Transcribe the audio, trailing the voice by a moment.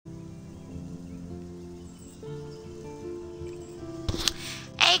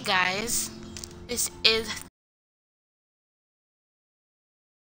Hey guys, this is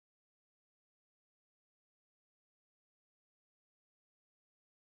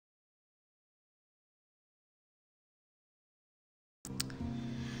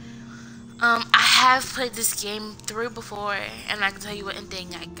I have played this game through before and I can tell you what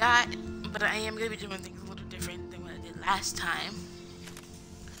ending I got, but I am gonna be doing things a little different than what I did last time.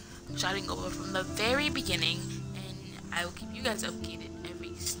 I'm starting over from the very beginning and I will keep you guys updated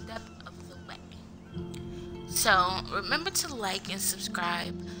every step of the way. So remember to like and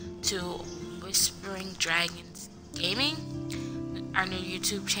subscribe to Whispering Dragons Gaming, our new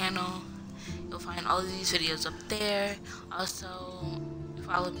YouTube channel. You'll find all of these videos up there. Also,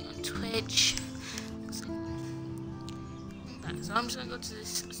 follow me on Twitch. So I'm just gonna go to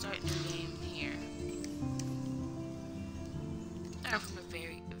this start new game here. Start from the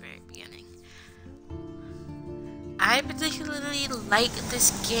very beginning. I particularly like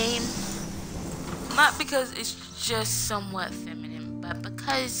this game, not because it's just somewhat feminine, but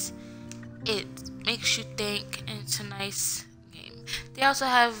because it makes you think and it's a nice game. They also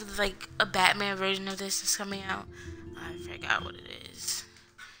have like a Batman version of this that's coming out. I forgot what it is.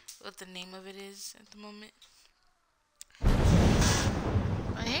 What the name of it is at the moment.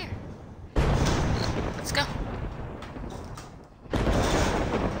 Right here. Let's go.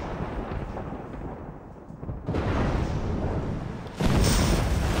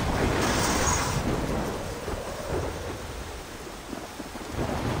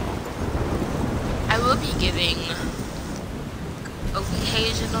 I will be giving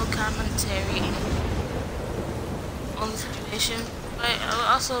occasional commentary on the situation, but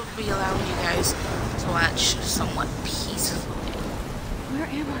I'll also be allowing you guys to watch somewhat peacefully. Where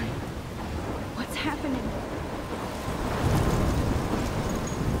am I? What's happening?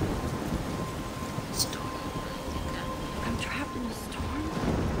 Storm. I'm trapped in a storm?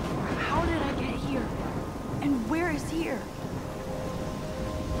 How did I get here? And where is here?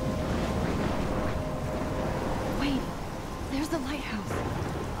 Wait, there's the lighthouse.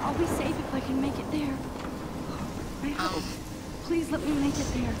 I'll be safe if I can make it there. I hope. Please let me make it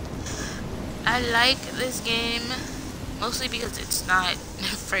there. I like this game mostly because it's not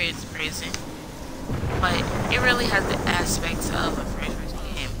first person, but it really has the aspects of a first person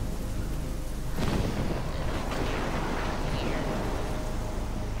game.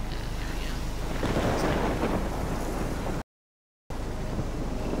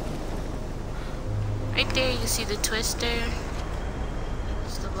 Right there you see the twister.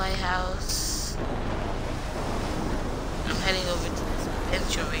 It's the lighthouse. I'm heading over to this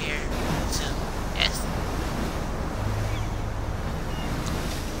bench over here. So, yes.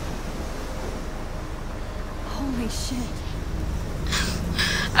 Holy shit.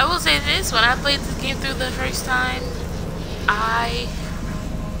 I will say this, when I played this game through the first time, I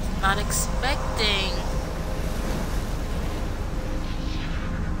was not expecting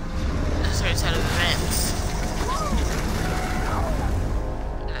a certain set of events.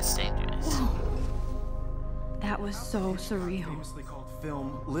 That's dangerous. Whoa. That was so surreal. Famously called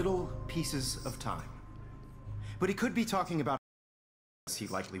film Little Pieces of Time. But he could be talking about as he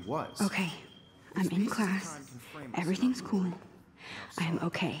likely was. Okay, I'm in class. Everything's cool. I am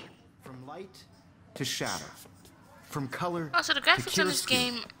okay. From light to shadow. From color Also, the to graphics in this chiaroscuro.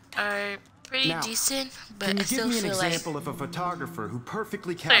 game are pretty Now, decent, but Can I you still give me an feel like example of a photographer who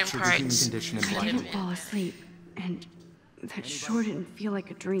perfectly certain captured the human parts condition in could I have light? didn't been- fall asleep, and that sure didn't feel like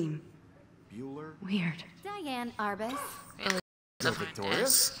a dream. Bueller? Weird. Diane Arbus. really No, stuff like Victoria?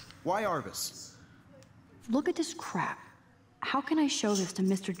 this. Why Arbus? Look at this crap. How can I show this to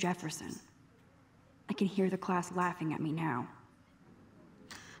Mr. Jefferson? I can hear the class laughing at me now.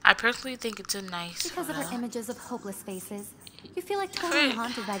 I personally think it's a nice Because of photo. her images of hopeless faces, you feel like totally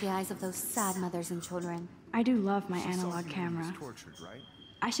haunted by the eyes of those sad mothers and children. I do love my analog camera. Tortured, right?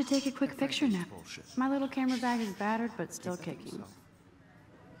 I should take a quick picture now. bullshit. My little camera bag is battered, but still kicking.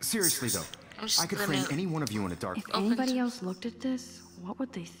 Seriously though, I'm just I could gonna- frame any one of you in a dark. If anybody else looked at this, what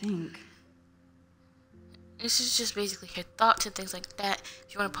would they think? This is just basically her thoughts and things like that.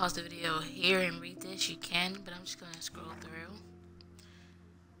 If you want to pause the video here and read this, you can, but I'm just gonna scroll through.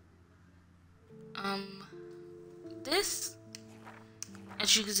 This,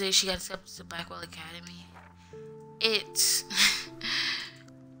 as you can see, she got accepted to Blackwell Academy. It's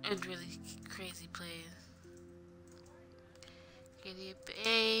a really crazy place. Katie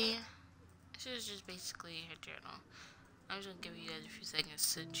Bay. This is just basically her journal. I'm just gonna give you guys a few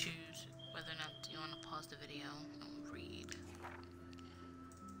seconds to choose whether or not you want to pause the video and read.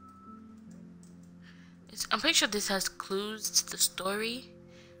 I'm pretty sure this has clues to the story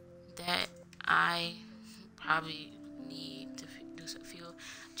that I probably need to do some feel.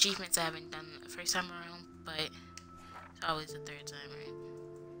 achievements I haven't done the first time around, but it's always the third time, right?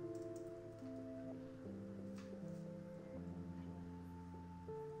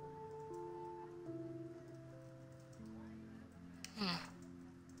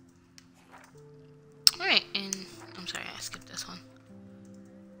 Alright, and I'm sorry, I skipped this one.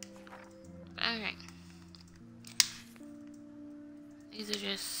 Alright. These are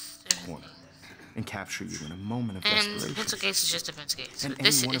just different things. And capture you in a moment of And desperation. pencil case is just a pencil case. And But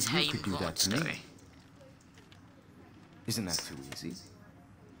this any one is of how you you could do move on that the to me. story. Isn't that too easy?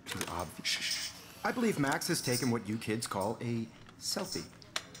 Too obvious? I believe Max has taken what you kids call a selfie.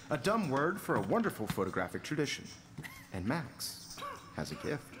 A dumb word for a wonderful photographic tradition. And Max has a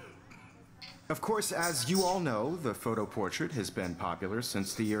gift. Of course, as you all know, the photo portrait has been popular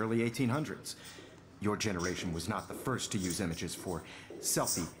since the early 1800s. Your generation was not the first to use images for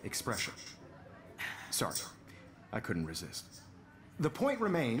selfie expression. Sorry, I couldn't resist. The point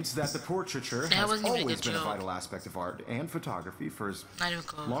remains that the portraiture That has wasn't even a always good been a joke. vital aspect of art and photography for as Not even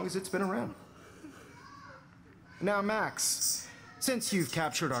close. long as it's been around. Now, Max, since you've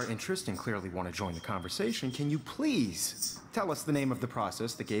captured our interest and clearly want to join the conversation, can you please tell us the name of the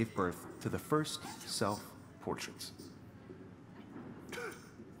process that gave birth to the first self-portraits?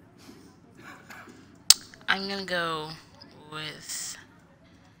 I'm gonna go with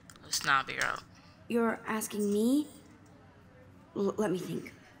a snobby route. You're asking me? Let me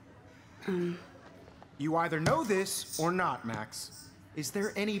think. You either know this or not, Max. Is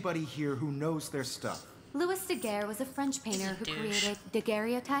there anybody here who knows their stuff? Louis Daguerre was a French painter who douche. created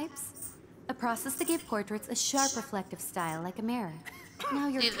daguerreotypes, a process that gave portraits a sharp reflective style like a mirror. Now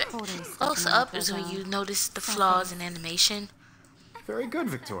you're See, the totally stuck close in up the is when zone. you notice the flaws in animation. Very good,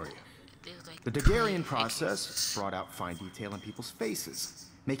 Victoria. There's like The Daguerrean process brought out fine detail in people's faces,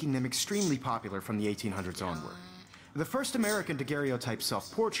 making them extremely popular from the 1800s onward. The first American daguerreotype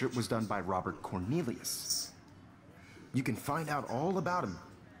self-portrait was done by Robert Cornelius. You can find out all about him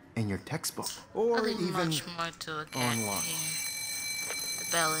in your textbook, or Nothing even much more to look at online. here.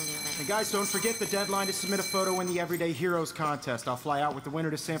 The bell anyway. And guys, don't forget the deadline to submit a photo in the Everyday Heroes contest. I'll fly out with the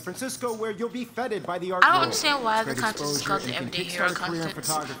winner to San Francisco, where you'll be feted by the art I don't world. understand why It's the great contest is exposure called the and can Everyday kickstart Hero a career in contest.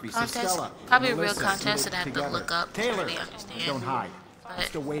 photography. So Stella, Probably a real Melissa, contest do that I have to together. look up to Taylor, really understand. don't hide. I'm But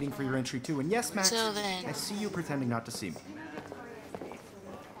still waiting for your entry too. And yes, Max, until then- I see you pretending not to see me.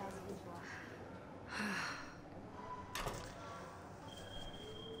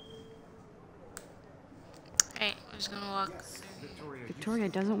 Alright, we're just gonna walk. Victoria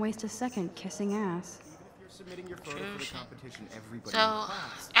doesn't waste a second kissing ass. You're submitting your photo for the competition. Everybody So, in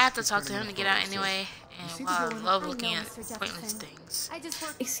class I have to is talk to turning him to their get out photos. anyway. see And the while I villain? love I looking know, at Mr. pointless Jefferson. things, I just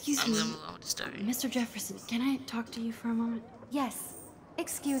work. Excuse I'm gonna me. move on with the story. Mr. Jefferson, can I talk to you for a moment? Yes.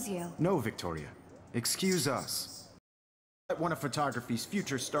 Excuse you. No, Victoria. Excuse us. Let one of photography's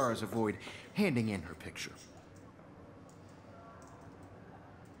future stars avoid handing in her picture.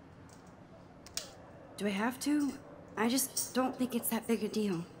 Do I have to? I just don't think it's that big a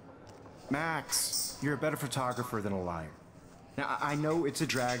deal. Max, you're a better photographer than a liar. Now, I know it's a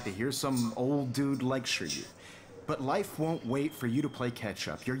drag to hear some old dude lecture you, but life won't wait for you to play catch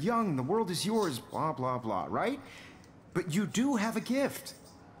up. You're young, the world is yours, blah, blah, blah, right? But you do have a gift.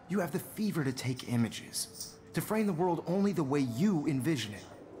 You have the fever to take images, to frame the world only the way you envision it.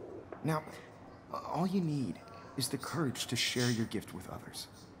 Now, all you need is the courage to share your gift with others.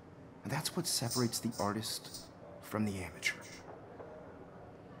 And that's what separates the artist from the amateur.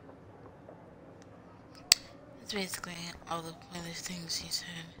 That's basically all the pointless things he said.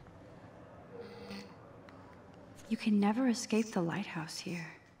 You can never escape the lighthouse here.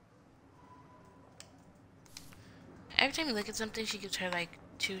 Every time you look at something, she gives her like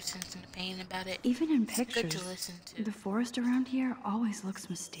 2 cents in the pain about it. Even in It's good pictures, to listen to. the forest around here always looks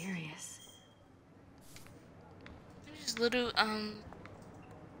mysterious. There's little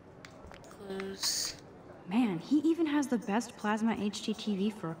clues. Man, he even has the best plasma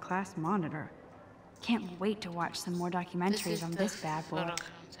HDTV for a class monitor. Can't wait to watch some more documentaries on this bad boy. photo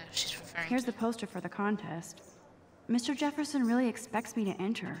contest she's referring Here's to. the poster for the contest. Mr. Jefferson really expects me to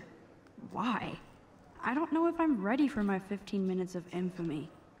enter. Why? I don't know if I'm ready for my 15 minutes of infamy.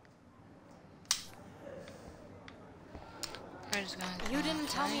 We're just gonna You go didn't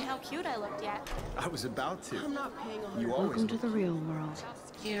tell me outside. how cute I looked yet. I was about to. You always Welcome to the real world.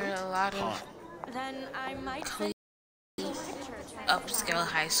 Here are a lot of Then I might send you a picture. upscale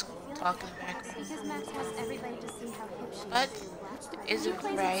high school talking back. Because Max wants everybody to see how hip she But is a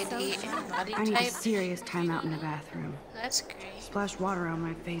variety in body I need a type. serious timeout in the bathroom. That's great. Splash water on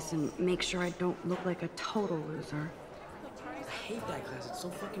my face and make sure I don't look like a total loser. I hate that class. It's so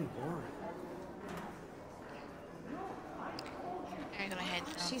fucking boring. I'm gonna head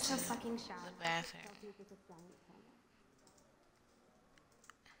down she's so fucking shy. The bathroom.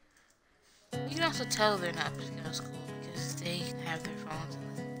 You can also tell they're not putting to school because they have their phones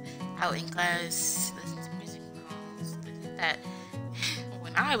out in class, listen to music songs. That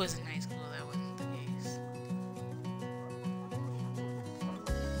when I was in high school, that wasn't the case.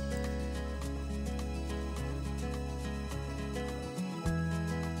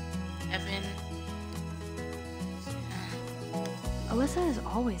 Evan. Alyssa is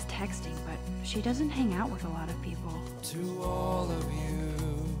always texting, but she doesn't hang out with a lot of people. To all of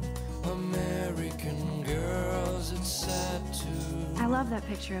you American girls, it's sad to I love that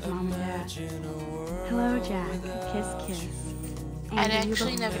picture of Mom and Dad. Hello, Jack. Kiss, kiss. And I'd you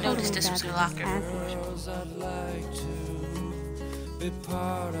actually look never totally noticed this was her fabulous locker. as usual. girls, I'd like to be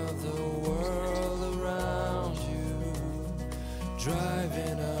part of the world around you.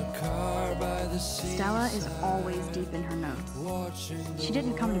 Driving a car by the sea. Stella is always deep in her notes. She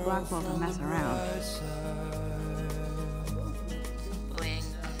didn't come to Blackwell to mess around. Bullying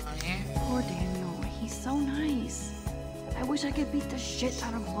going on here. Poor Daniel. He's so nice. I wish I could beat the shit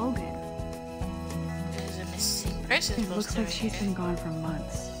out of Logan. There's a missing person It looks poster like she's here. been gone for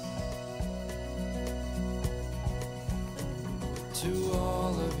months. To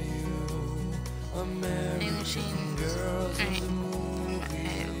all of you New American machines. girls of Alright. the movie.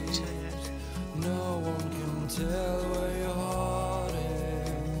 Okay, over to the- No one can tell where your heart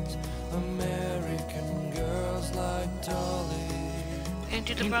is. American girls like Dolly. We're gonna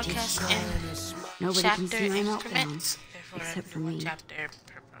do the broadcast in Nobody chapter can see my meltdown, increments. Therefore, except for one me. chapter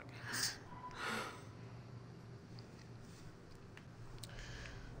per broadcast.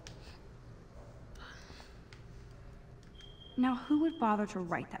 Now, who would bother to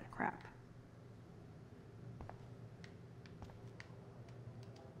write that crap?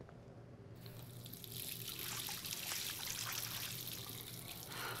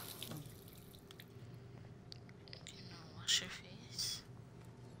 Wash your face.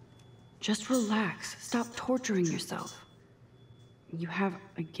 Just relax. Stop torturing yourself. You have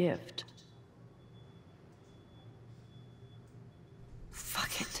a gift.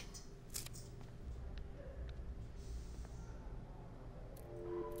 Fuck it.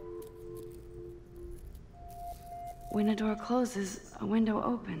 When a door closes, a window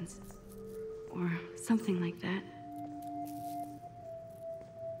opens. Or something like that.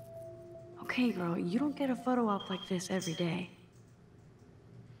 Okay, girl, you don't get a photo op like this every day.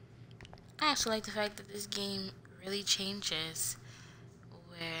 I also like the fact that this game really changes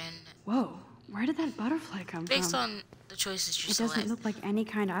when, Whoa, where did that butterfly come based from? on the choices you It select. doesn't look like any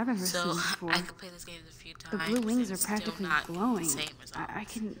kind I've ever So seen before. I could play this game a few The times. blue wings and are still practically not glowing. The same result. I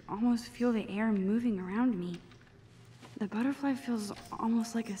can almost feel the air moving around me. The butterfly feels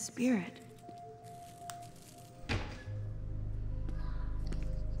almost like a spirit.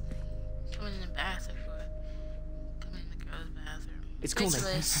 Coming in the bathroom for coming in the girls' bathroom. It's cool, man.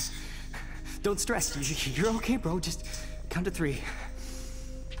 Ridiculous. Don't stress. You're okay, bro. Just count to 3.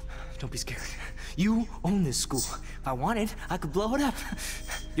 Don't be scared. You own this school. If I wanted, I could blow it up.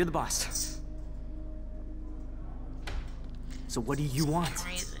 You're the boss. So what do you want?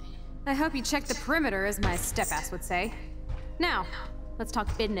 Crazy. I hope you checked the perimeter, as my step-ass would say. Now, let's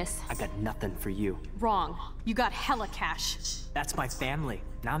talk business. I got nothing for you. Wrong. You got hella cash. That's my family,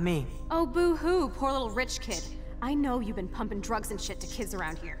 not me. Oh, boo-hoo, poor little rich kid. I know you've been pumping drugs and shit to kids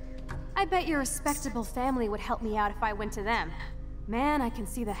around here. I bet your respectable family would help me out if I went to them. Man, I can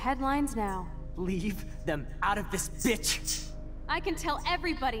see the headlines now. Leave them out of this bitch. I can tell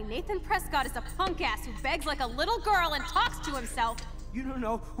everybody Nathan Prescott is a punk ass who begs like a little girl and talks to himself. You don't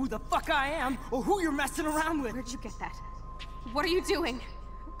know who the fuck I am or who you're messing around with. Where'd you get that? What are you doing?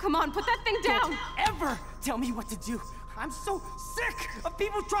 Come on, put that thing down! Don't ever tell me what to do. I'm so sick of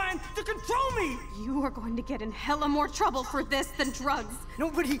people trying to control me. You are going to get in hella more trouble for this than drugs.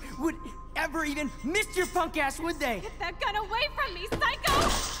 Nobody would ever even miss your punk ass, would they? Get that gun away from me, psycho!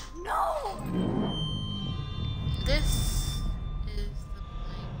 No! This is the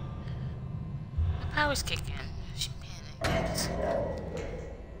point. The powers kick in. She panics.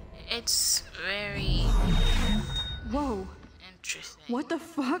 It's very Whoa, interesting. what the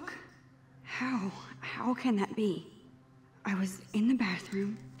fuck? How can that be? I was in the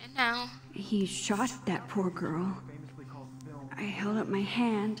bathroom. And now, He shot that poor girl. I held up my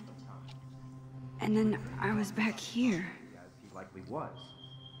hand. And then I was back here. As he likely was.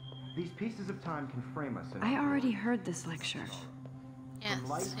 These pieces of time can frame us in I already heard this lecture.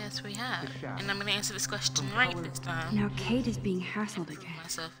 yes, we have. And I'm gonna answer this question right this time. Now Kate is being hassled again.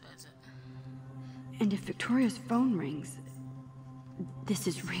 Myself as a And if Victoria's phone rings, this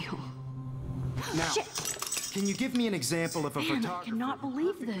is real. Now, Can you give me an example of a Man, I photographer cannot who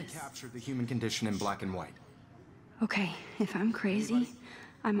believe perfectly this. captured the human condition in black and white? Okay, if I'm crazy,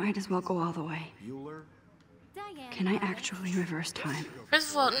 I might as well go all the way. Bueller? Can I actually reverse time?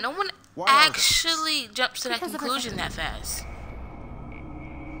 First of all, no one Why are they? actually jumps to that Because of her conclusion that fast.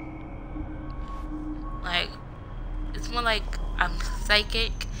 Like, it's more like I'm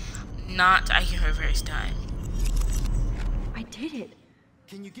psychic, not I can reverse time. I did it.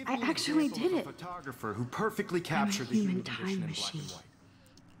 Can you give I me an actually example did of a it. photographer who perfectly I'm a captured the human human time condition in black and machine. white?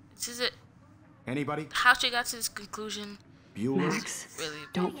 This is it. Anybody? How she got to this conclusion? Bueller? Max, Really?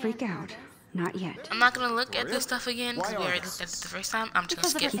 don't freak out. Not yet. I'm not gonna look at this stuff again because Why we are already they? looked at it the first time. I'm just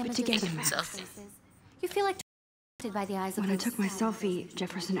Because of gonna her skip Keep it images together, and Max. selfie. You feel like by the eyes of When I those took my stars. selfie,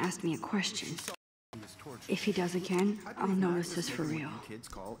 Jefferson asked me a question. If he does again, I'll know this is for real. Kids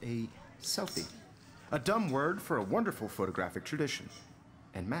call a selfie. A dumb word for a wonderful photographic tradition.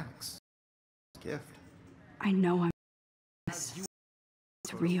 And Max, gift. I know I'm. It's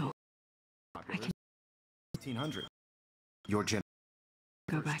real. I can 1800. Your gen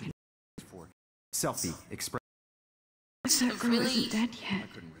go back and. for selfie express. That girl really isn't dead yet. I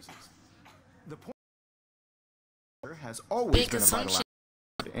couldn't resist. The point has always Big been a vital assumption.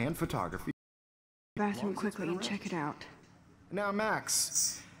 aspect and photography. Bathroom quickly and check it out. Now,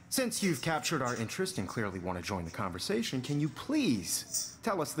 Max, since you've captured our interest and clearly want to join the conversation, can you please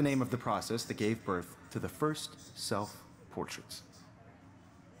tell us the name of the process that gave birth to the first self-portraits?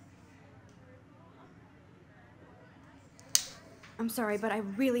 I'm sorry, but I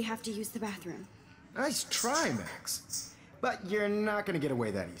really have to use the bathroom. Nice try, Max. But you're not going to get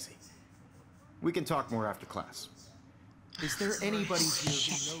away that easy. We can talk more after class. Is there anybody here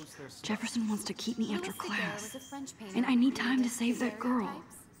who knows their stuff? Jefferson wants to keep me after Louis Daguerre class. was a French painter And I need who time to used save that girl.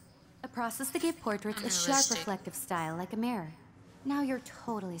 daguerreotypes, a process that gave portraits a sharp Unrealistic. reflective style like a mirror. Now you're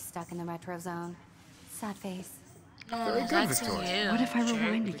totally stuck in the retro zone. Sad face. No, Very good, that's Victoria. you. What if I jerk.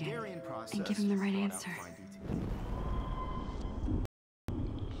 rewind again Hungarian process and give him the right brought out answer? fine detail.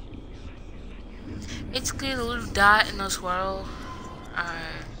 It's clear the little dot in the swirl are.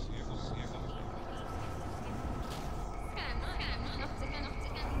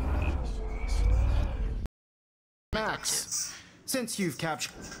 Max, since you've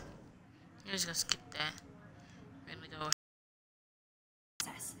captured... I'm just gonna skip that. We're gonna go.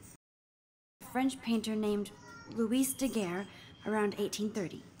 A French painter named Louis Daguerre around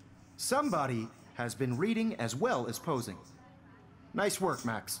 1830. Somebody has been reading as well as posing. Nice work,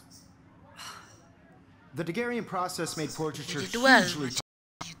 Max. The Daguerrean process made portraiture You did well. hugely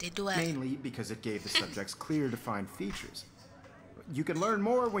You did well. mainly because it gave the subjects clear, defined features. You can learn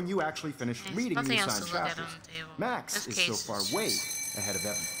more when you actually finish There's reading nothing the else to assigned look at chapters. on the table. Max This is case so far is- way ahead of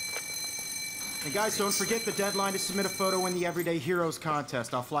Evan. And guys, don't forget the deadline to submit a photo in the Everyday Heroes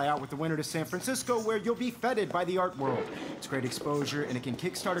contest. I'll fly out with the winner to San Francisco, where you'll be feted by the art world. It's great exposure, and it can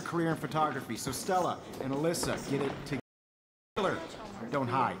kickstart a career in photography. So Stella and Alyssa, get it together. Don't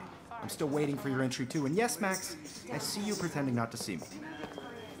hide. I'm still waiting for your entry too. And yes, Max, I see you pretending not to see me.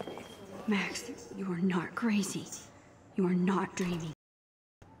 Max, you are not crazy. You are not dreaming.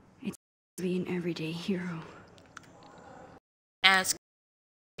 It's to be an everyday hero. As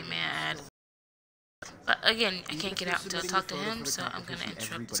mad. But again, I can't get out to talk to him, so I'm gonna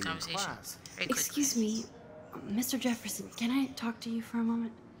interrupt this conversation very quickly. Excuse me, Mr. Jefferson, can I talk to you for a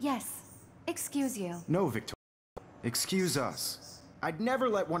moment? Yes. Excuse you. No, Victoria. Excuse us. I'd never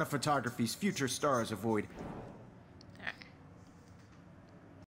let one of photography's future stars avoid... Alright.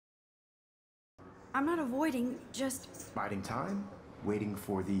 I'm not avoiding, just... biding time, waiting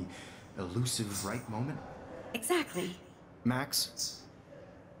for the elusive right moment. Exactly. Max,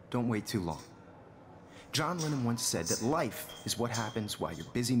 don't wait too long. John Lennon once said that life is what happens while you're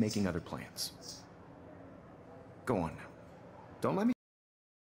busy making other plans. Go on now. Don't let me...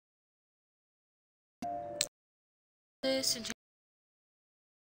 This and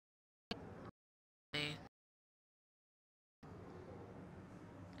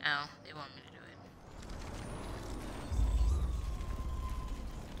oh, they want me to do it.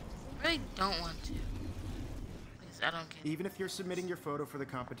 I really don't want to. Because I don't get Even if you're submitting your photo for the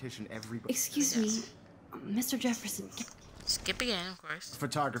competition, everybody... Excuse me, Mr. Jefferson, skip again, of course.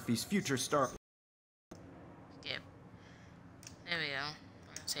 Photography's future star... Skip. There we go.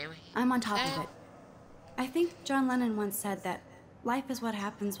 Say what he I'm on top said. of it. I think John Lennon once said that life is what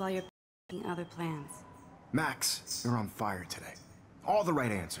happens while you're making other plans. Max, you're on fire today. All the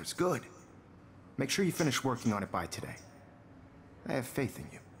right answers. Good. Make sure you finish working on it by today. I have faith in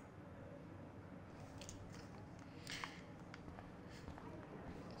you.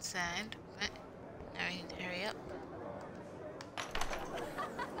 Sad, but now we need to hurry up.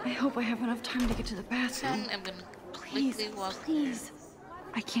 I hope I have enough time to get to the bathroom. I'm gonna Please, quickly walk. please.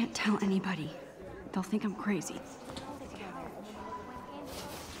 I can't tell anybody. They'll think I'm crazy.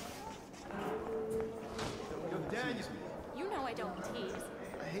 You know I don't tease.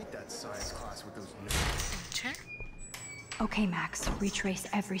 I hate that science class with those nerds. Sure. Okay, Max, retrace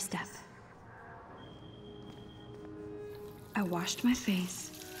every step. I washed my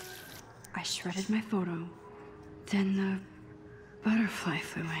face. I shredded my photo. Then the butterfly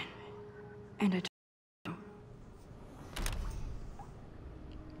flew in. And I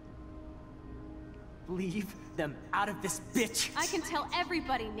Leave them out of this bitch. I can tell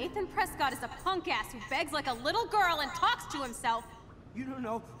everybody Nathan Prescott is a punk ass who begs like a little girl and talks to himself. You don't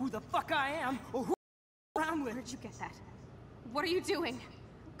know who the fuck I am or who I'm around with. Where'd you get that? What are you doing?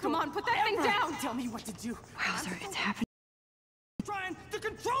 Come on, put that thing down! Tell me what to do. Wowzer, it's happening. Trying to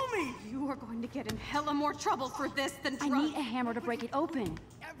control me. You are going to get in hella more trouble for this than I drugs. need a hammer to break it open.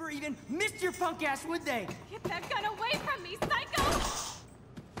 Ever even missed your punk ass, would they? Get that gun away from me, psycho!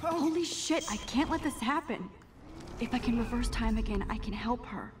 Holy shit, I can't let this happen. If I can reverse time again, I can help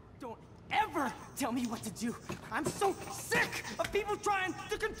her. Don't ever tell me what to do. I'm so sick of people trying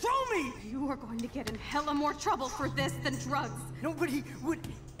to control me. You are going to get in hella more trouble for this than drugs. Nobody would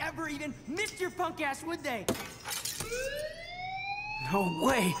ever even miss your punk ass, would they? No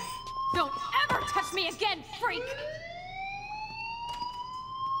way. Don't ever touch me again, freak!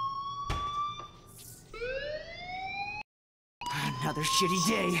 Another shitty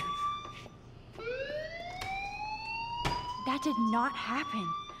day. That did not happen.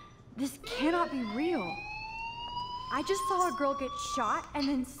 This cannot be real. I just saw a girl get shot and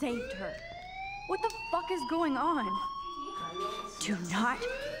then saved her. What the fuck is going on? Do not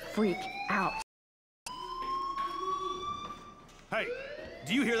freak out. Hey,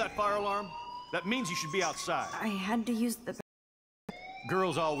 do you hear that fire alarm? That means you should be outside. I had to use the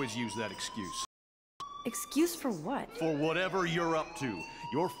Girls always use that excuse. excuse for what? For whatever you're up to,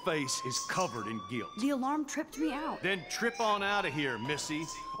 your face is covered in guilt. The alarm tripped me out. Then trip on out of here, Missy.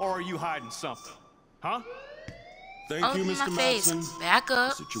 Or are you hiding something? Huh? Thank you, Open Mr. my face. Madsen. Back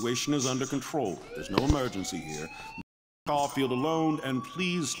up. The situation is under control. There's no emergency here. Leave Caulfield alone, and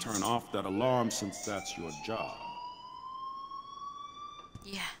please turn off that alarm since that's your job.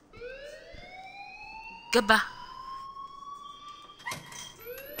 Yeah. Goodbye.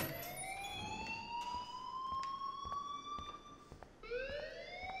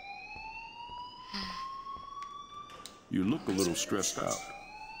 You look a little stressed out.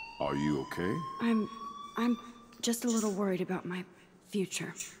 Are you okay? I'm just a little worried about my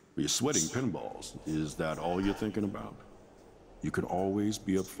future. You're sweating pinballs. Is that all you're thinking about? You can always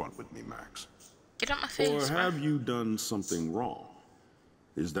be upfront with me, Max. Get out my Or face, have man. you done something wrong?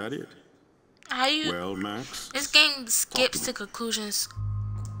 Is that it? How you? Well, Max, This game skips to conclusions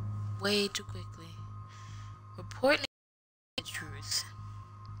way too quickly. Report the truth.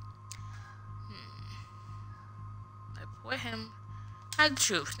 Report him. Hide the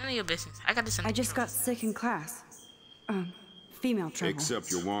truth. None of your business. I got this. I just got sick in class. Female trouble.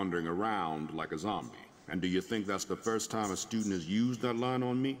 except you're wandering around like a zombie. And do you think that's the first time a student has used that line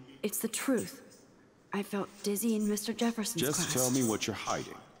on me? It's the truth. I felt dizzy in Mr. Jefferson's Just class. tell me what you're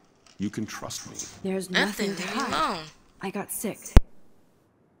hiding. You can trust me. There's nothing to Leave me hide. alone. I got sick.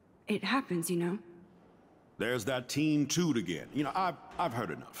 It happens, you know. There's that Teen Toot again. You know, I've heard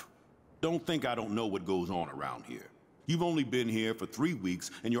enough. Don't think I don't know what goes on around here. You've only been here for 3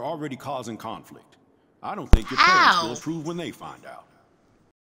 weeks, and you're already causing conflict. I don't think your parents will approve when they find out.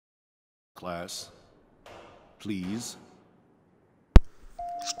 Class, please.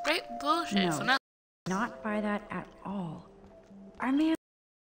 Straight bullshit. No. So now, Not by that at all. I may have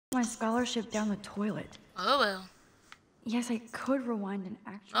my scholarship down the toilet. oh well. Yes, I could rewind and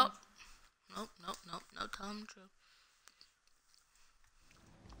actually. Oh. Nope. No telling the truth.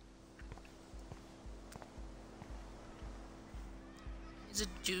 He's a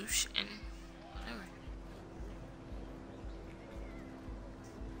douche and whatever.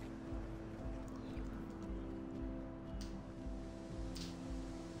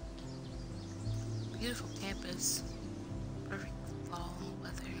 Beautiful campus. Perfect fall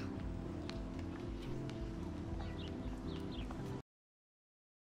weather.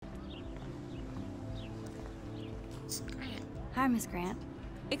 It's great. Hi, Miss Grant.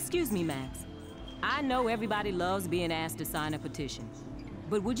 Excuse me, Max. I know everybody loves being asked to sign a petition,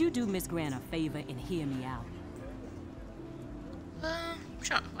 but would you do Miss Grant a favor and hear me out?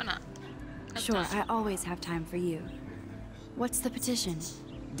 Sure, why not? Sure, I always have time for you. What's the petition?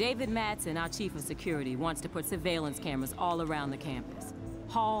 David Madsen, our chief of security, wants to put surveillance cameras all around the campus.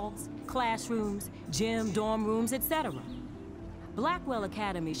 Halls, classrooms, gym, dorm rooms, etc. Blackwell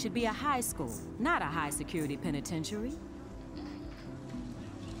Academy should be a high school, not a high-security penitentiary.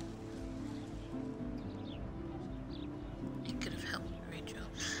 It could have helped Rachel.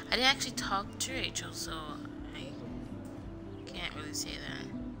 I didn't actually talk to Rachel, so I can't really say that.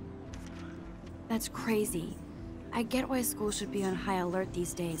 That's crazy. I get why school should be on high alert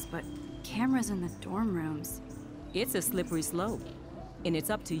these days, but cameras in the dorm rooms. It's a slippery slope, and it's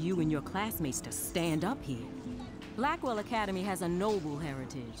up to you and your classmates to stand up here. Blackwell Academy has a noble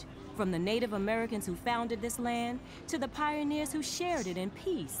heritage, from the Native Americans who founded this land to the pioneers who shared it in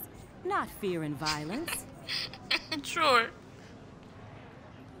peace, not fear and violence. Sure.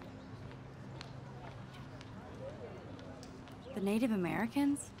 The Native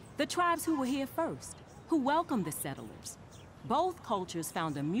Americans? The tribes who were here first, who welcomed the settlers. Both cultures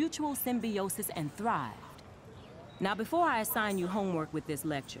found a mutual symbiosis and thrived. Now, before I assign you homework with this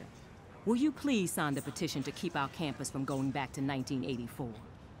lecture, will you please sign the petition to keep our campus from going back to 1984?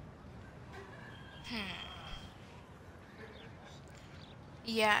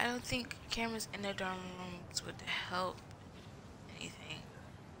 Yeah, I don't think cameras in the dorm rooms would help anything.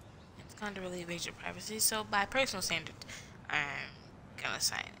 It's going to really invade your privacy, so by personal standard, I'm gonna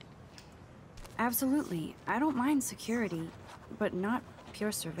sign it. Absolutely. I don't mind security, but not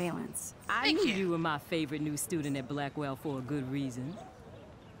pure surveillance. I knew you were my favorite new student at Blackwell for a good reason.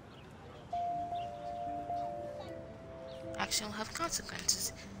 Action will have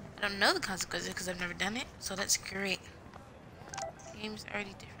consequences. I don't know the consequences because I've never done it, so that's great. The game's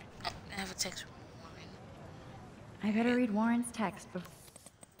already different. Oh, I have a text from Warren. I better read Warren's text before.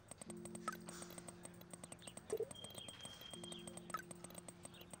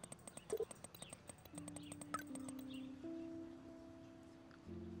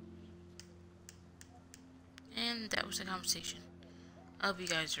 And that was the conversation. I hope you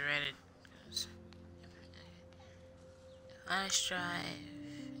guys read it. Flash drive.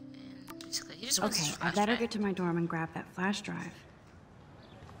 And basically, he just wants his Okay, I flash better drive. get to my dorm and grab that flash drive.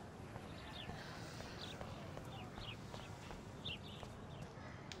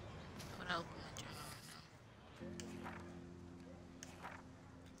 But I'll open my journal right now.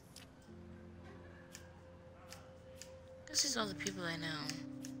 This is all the people I know.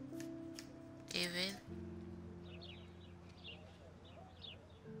 David.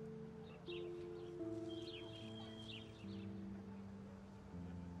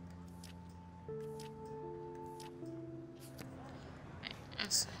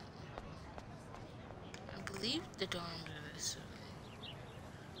 I believe the dorms are this way.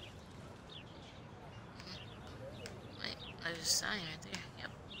 Wait, there's a sign right there.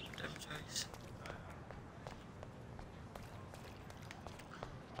 Yep, dormitories.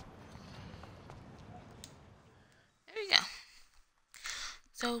 There we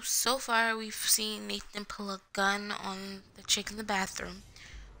go. So far we've seen Nathan pull a gun on the chick in the bathroom.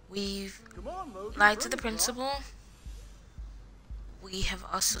 We've lied to the principal. We have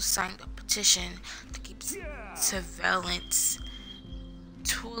also signed a petition to keep surveillance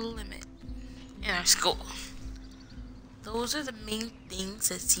to a limit in our school. Those are the main things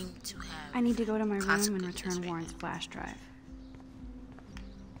that seem to have. I need to go to my room and return Warren's flash drive.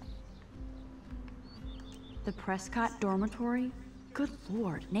 The Prescott dormitory? Good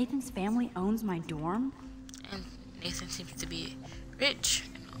lord, Nathan's family owns my dorm? And Nathan seems to be rich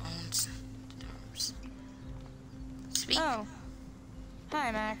and owns the dorms. Speak. Oh. Hi,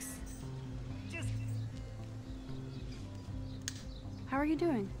 Max. How are you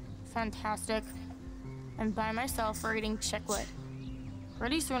doing? Fantastic. I'm by myself reading Chicklet.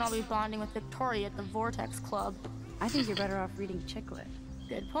 Pretty soon I'll be bonding with Victoria at the Vortex Club. I think you're better off reading Chicklet.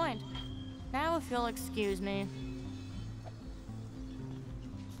 Good point. Now if you'll excuse me.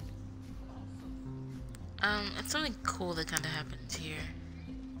 It's something cool that kind of happens here.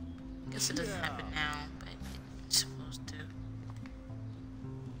 I guess it doesn't happen now, but it's supposed to.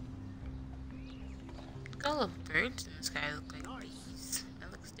 Look at all the birds in the sky look like bees.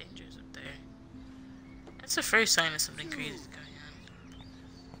 That looks dangerous up there. That's the first sign of something crazy going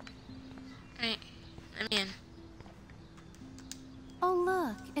on. Alright, let me in. Oh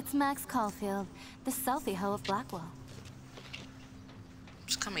look, it's Max Caulfield, the selfie hoe of Blackwell.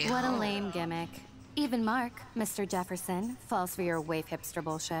 Just call me What a hoe. lame gimmick. Even Mark, Mr. Jefferson, falls for your wave hipster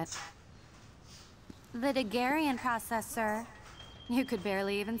bullshit. The Daguerrean process, sir. You could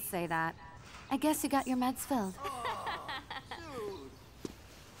barely even say that. I guess you got your meds filled.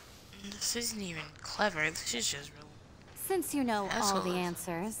 This isn't even clever. This is just real. Since you know all the Assholes.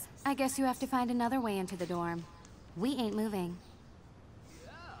 answers, I guess you have to find another way into the dorm. We ain't moving.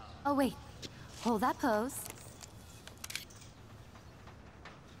 Oh wait, hold that pose.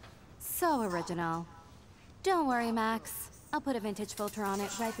 So original. Don't worry, Max. I'll put a vintage filter on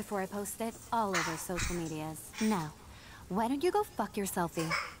it right before I post it all over social medias. Now, why don't you go fuck your selfie?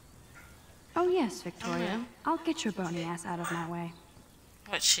 Oh yes, Victoria. I'll get your bony ass out of my way.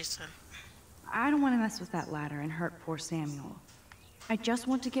 What she said. I don't want to mess with that ladder and hurt poor Samuel. I just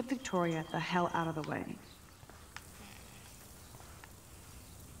want to get Victoria the hell out of the way.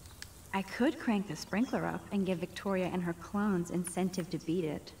 I could crank the sprinkler up and give Victoria and her clones incentive to beat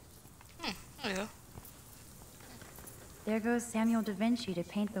it. There we go. There goes Samuel da Vinci to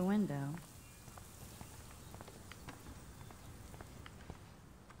paint the window.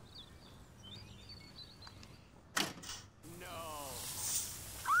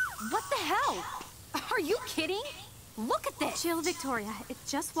 What the hell? Are you kidding? Look at this! Chill, Victoria.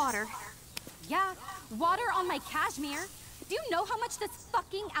 It's just water. Yeah, water on my cashmere. Do you know how much this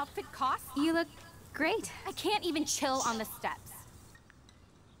fucking outfit costs? You look great. I can't even chill on the steps.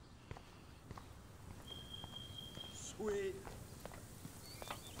 Sweet.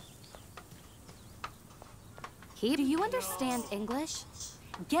 Do you understand English?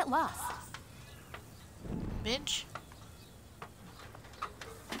 Get lost. Bitch.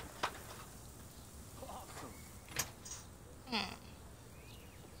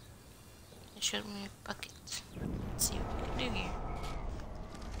 It showed me a bucket. Let's see what we can do here.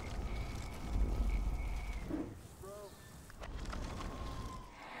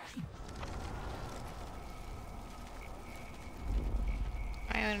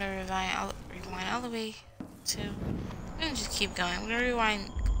 I'm gonna rewind all the way to. I'm gonna just keep going. I'm gonna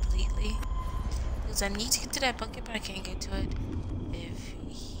rewind completely because I need to get to that bucket, but I can't get to it if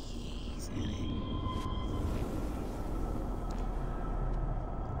he's in it.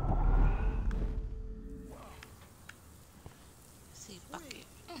 Let's see, bucket.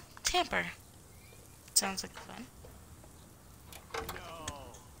 Tamper. Sounds like fun.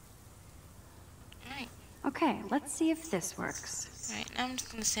 Alright. Okay, let's see if this works. Alright, now I'm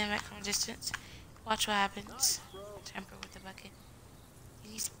just gonna stand back from a distance. Watch what happens. Tamper with the bucket.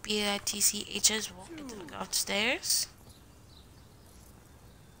 These BITCHs walk upstairs.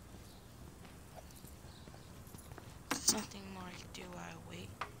 There's nothing more I can do while I wait.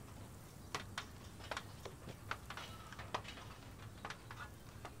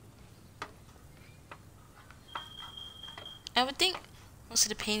 I would think most of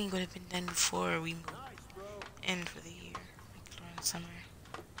the painting would have been done before we moved in for the year, like during the summer.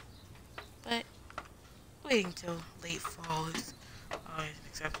 But waiting till late fall is always an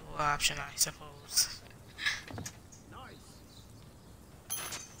acceptable option, I suppose.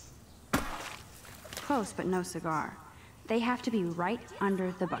 Close, but no cigar. They have to be right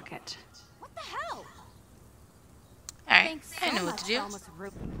under the bucket. What the hell? Alright, I know what to do.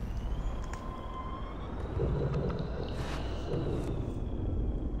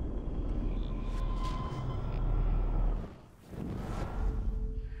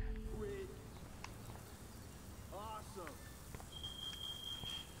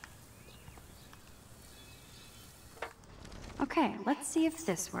 Okay, let's see if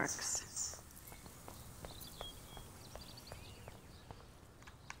this works.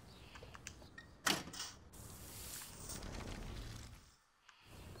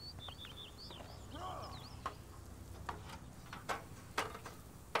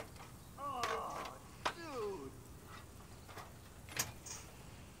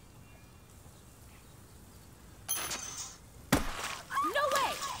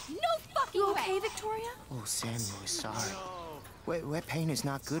 You okay, Victoria? Oh, Samuel is sorry. Wet paint is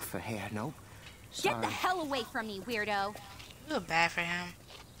not good for hair, nope. Sorry. Get the hell away from me, weirdo. I feel bad for him.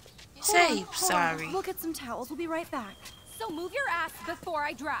 You say he's sorry. We'll get some towels. We'll be right back. So move your ass before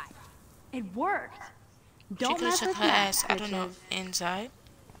I drive. It worked. She Don't could have mess took with her that, ass, I don't know, bitches. inside.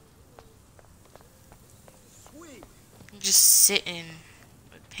 Just sitting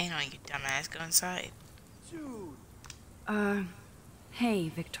with paint on you, dumbass. Go inside. Hey,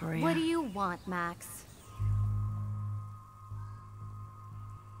 Victoria. What do you want, Max?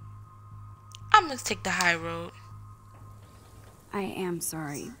 I'm gonna take the high road. I am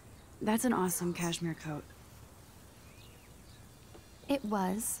sorry. That's an awesome cashmere coat. It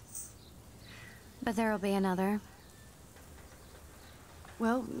was. But there'll be another.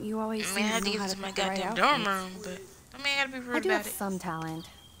 Well, you always I seem mean, I to had to know give how it to to my pick the right goddamn dorm outfits. room, but I mean, I gotta be I rude do about have it. some talent.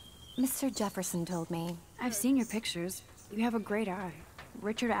 Mr. Jefferson told me. I've seen your pictures. You have a great eye.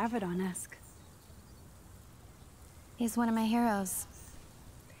 Richard Avedon-esque. He's one of my heroes.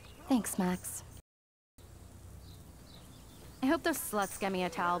 Thanks, Max. I hope those sluts get me a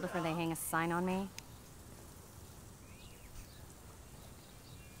towel before they hang a sign on me.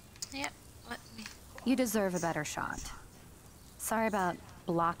 Yep, let me. You deserve a better shot. Sorry about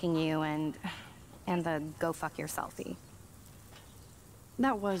blocking you and the go fuck your selfie.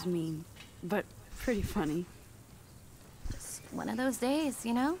 That was mean, but pretty funny. Just one of those days,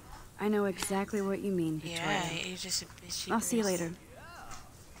 you know? I know exactly what you mean, Victoria. Yeah, you're just a bitchy. I'll see you later.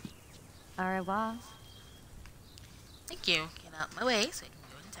 Au revoir. Thank you. Get out my way so I can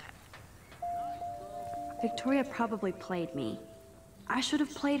go inside. Victoria probably played me. I should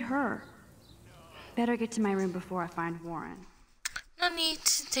have played her. Better get to my room before I find Warren. No need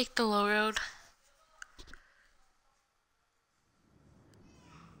to take the low road.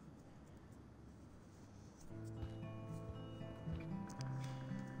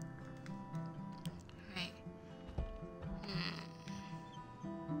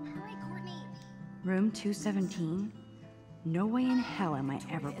 Room 217? No way in hell am I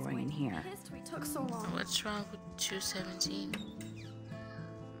ever going in here. History took so long. What's wrong with 217?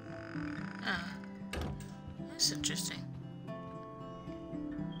 Ah, that's interesting.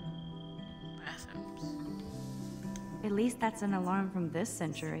 Bathrooms. At least that's an alarm from this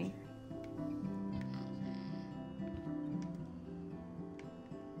century.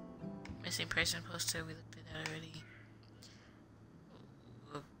 Missing person poster, we looked at that already.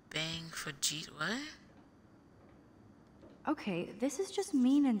 Bang for G. What? Okay, this is just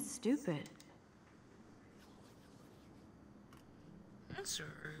mean and stupid. That's rude.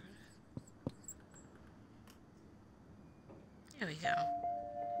 There we go.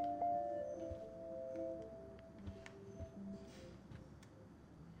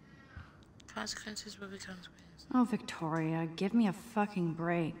 Consequences will become consequences. Oh, Victoria, give me a fucking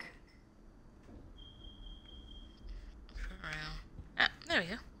break. For real. Ah, there we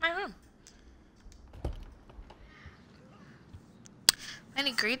go. My room.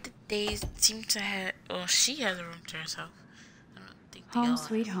 Many great days seem to have. Well, she has a room to herself. I don't think they all Home have.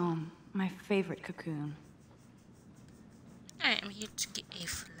 sweet home. My favorite cocoon. Alright, I'm here to get a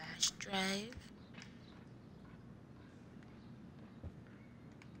flash drive.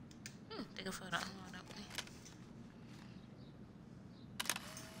 Take a photo. Hold up.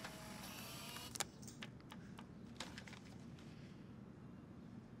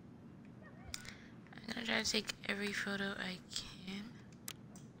 I'm gonna try to take every photo I can.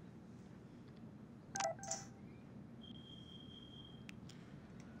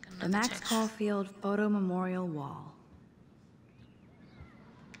 The Max Caulfield Photo Memorial Wall.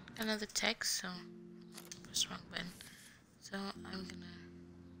 Another text, so press the wrong button. So I'm gonna.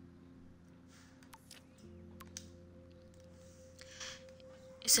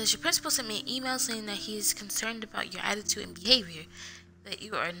 It says your principal sent me an email saying that he is concerned about your attitude and behavior, that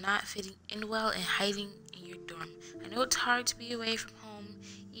you are not fitting in well and hiding in your dorm. I know it's hard to be away from home,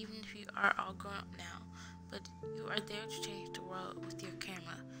 even if you are all grown up now, but you are there to change the world with your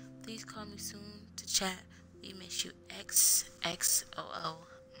camera. Please call me soon to chat. We miss you, XXOO,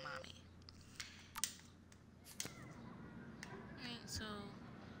 mommy. Alright, so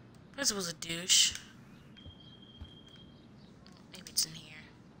principal's a douche. Maybe it's in here.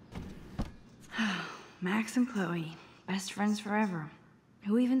 Max and Chloe, best friends forever.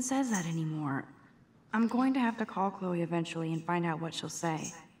 Who even says that anymore? I'm going to have to call Chloe eventually and find out what she'll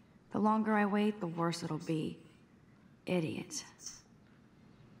say. The longer I wait, the worse it'll be. Idiot.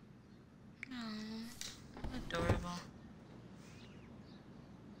 Adorable.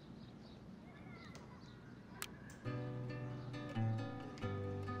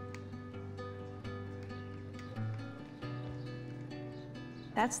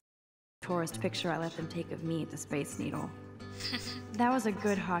 That's the tourist picture I let them take of me at the Space Needle. That was a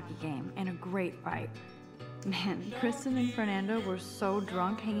good hockey game and a great fight. Man, Kristen and Fernando were so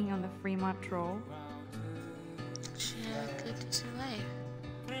drunk hanging on the Fremont Troll. Good to see life.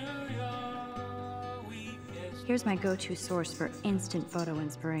 Here's my go-to source for instant photo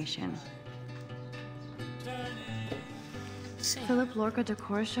inspiration. Philip Lorca de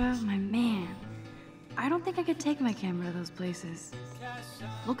Corsia, my man. I don't think I could take my camera to those places.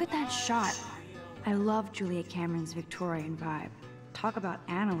 Look at that shot. I love Julia Cameron's Victorian vibe. Talk about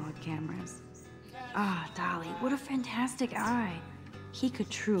analog cameras. Ah, Dolly, what a fantastic eye. He could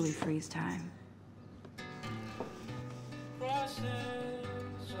truly freeze time.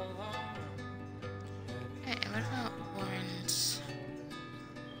 Hey, what about Warren's?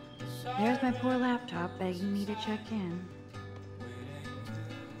 There's my poor laptop begging me to check in.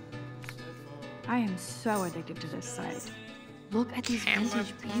 I am so addicted to this site. Look at these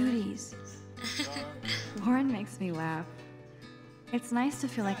vintage beauties. Warren makes me laugh. It's nice to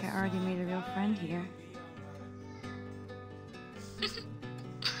feel like I already made a real friend here.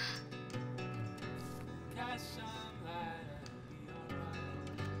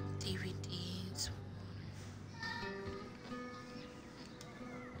 DVDs.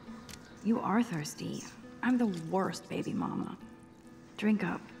 You are thirsty. I'm the worst baby mama. Drink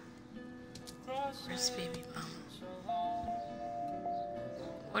up. Where's baby mama?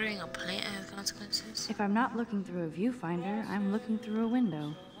 Ordering a plant has consequences? If I'm not looking through a viewfinder, I'm looking through a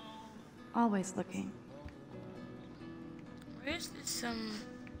window. Always looking. Where's this,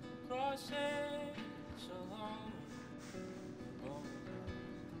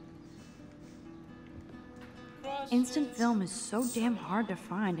 Instant film is so damn hard to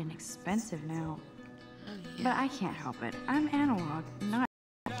find and expensive now. Oh, yeah. But I can't help it. I'm analog, not...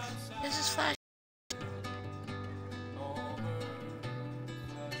 This is flash.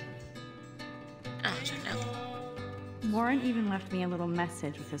 Warren even left me a little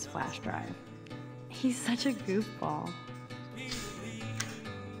message with his flash drive. He's such a goofball.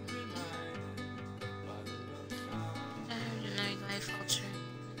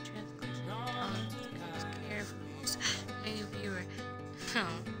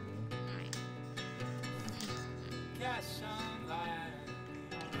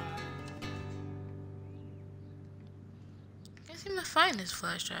 I seem to find his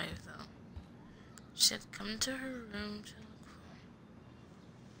flash drive though. She said come to her room to look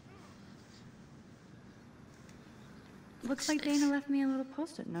for. Looks like Dana left me a little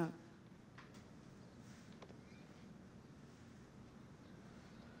post-it note.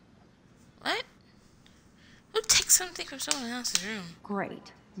 What? Who takes something from someone else's room?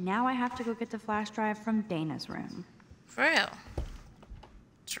 Great. Now I have to go get the flash drive from Dana's room. For real.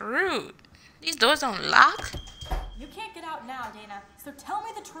 It's rude. These doors don't lock? You can't get out now, Dana, so tell me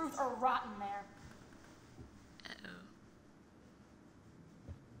the truth or rot in there.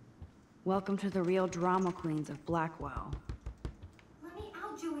 Welcome to the real drama queens of Blackwell. Let me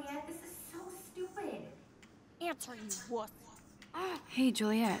out, Juliet. This is so stupid. Answer, you wuss. Hey,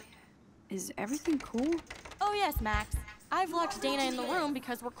 Juliet. Is everything cool? Oh yes, Max. I've locked Dana in the room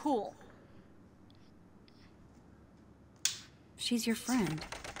because we're cool. She's your friend.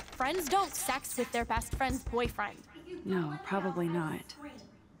 Friends don't sex with their best friend's boyfriend. No, probably not.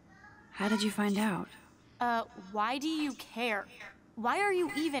 How did you find out? Why do you care? Why are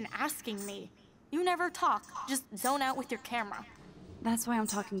you even asking me? You never talk, just zone out with your camera. That's why I'm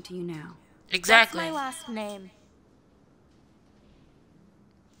talking to you now. Exactly. What's my last name?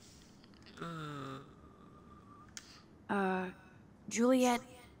 Juliet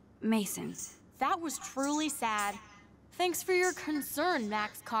Mason. That was truly sad. Thanks for your concern,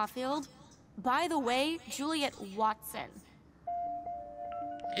 Max Caulfield. By the way, Juliet Watson.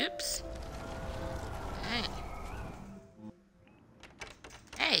 Oops. Hey.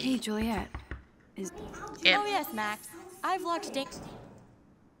 Hey. Hey, Juliet. Is... Yep. Oh yes, Max. I've locked Dana.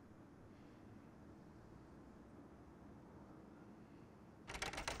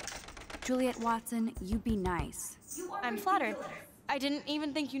 Juliet Watson, you be nice. I'm flattered. I didn't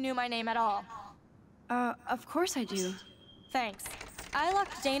even think you knew my name at all. Of course I do. Thanks. I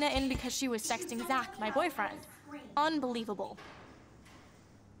locked Dana in because she was sexting Zach, my boyfriend. Unbelievable.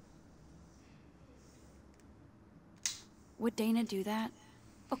 Would Dana do that?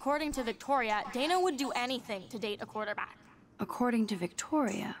 According to Victoria, Dana would do anything to date a quarterback. According to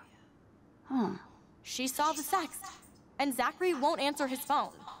Victoria? Huh. She saw the sext, and Zachary won't answer his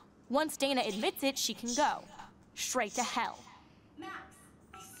phone. Once Dana admits it, she can go. Straight to hell. Max,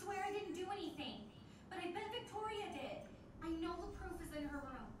 I swear I didn't do anything. But I bet Victoria did. I know the proof is in her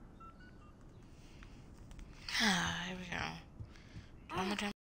room. Here we go. Drama,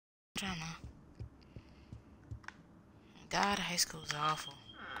 drama, drama. God, high school is awful.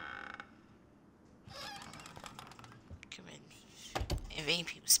 Invading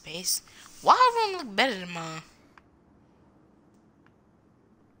people's space. Why room look better than mine?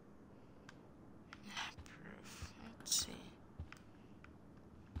 Proof. Let's see.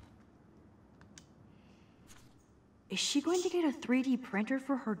 Is she going to get a 3D printer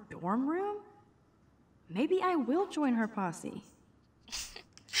for her dorm room? Maybe I will join her posse.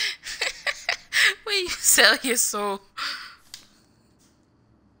 Will you sell your soul?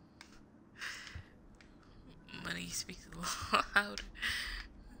 Money speaks loud.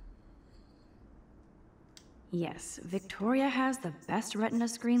 Yes, Victoria has the best Retina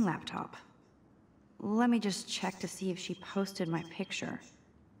screen laptop. Let me just check to see if she posted my picture.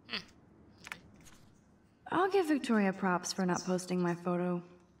 I'll give Victoria props for not posting my photo.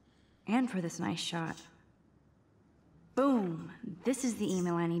 And for this nice shot. Boom! This is the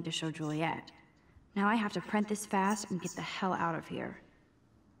email I need to show Juliet. Now I have to print this fast and get the hell out of here.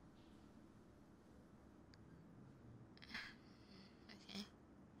 Okay.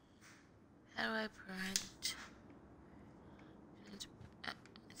 How do I print?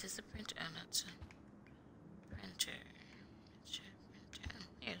 Is this a printer? Oh, that's a printer. Printer.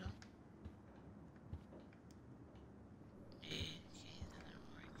 Here you go. Okay,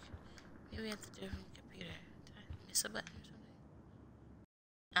 Maybe I have to do it from the computer. Did I miss a button or something?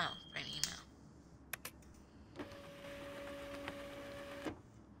 Oh, print email.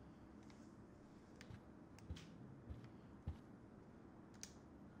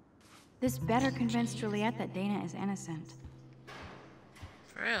 This better convince Juliet that Dana is innocent.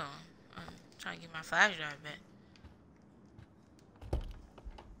 For real. I'm trying to get my flash drive back.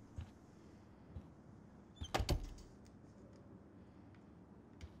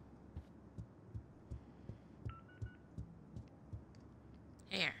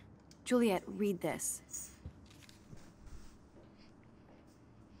 Here. Juliet, read this.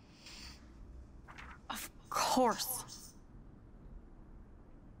 Of course.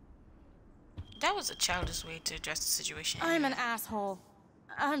 That was a childish way to address the situation. I'm an asshole.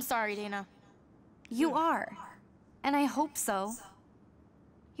 I'm sorry, Dana. You are. And I hope so.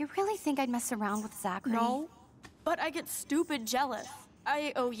 You really think I'd mess around with Zachary? No, but I get stupid jealous.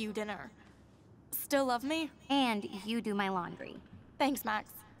 I owe you dinner. Still love me? And you do my laundry. Thanks, Max.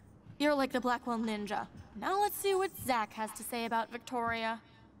 You're like the Blackwell Ninja. Now let's see what Zach has to say about Victoria.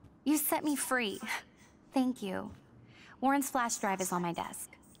 You set me free. Thank you. Warren's flash drive is on my desk.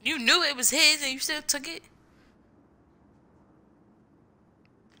 You knew it was his and you still took it?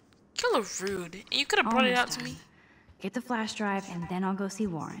 Killer rude. And you could have brought it out to me. Get the flash drive and then I'll go see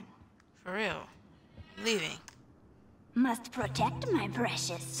Warren. For real. I'm leaving. Must protect my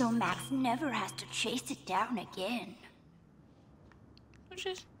precious so Max never has to chase it down again. Which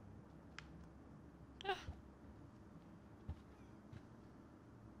is...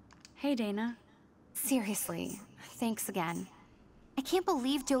 Hey, Dana. Seriously, thanks again. I can't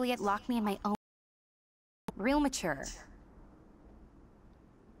believe Juliet locked me in my own... Real mature.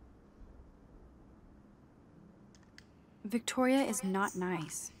 Victoria is not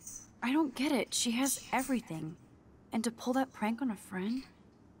nice. I don't get it. She has everything. And to pull that prank on a friend?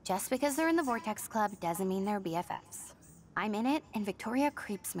 Just because they're in the Vortex Club doesn't mean they're BFFs. I'm in it, and Victoria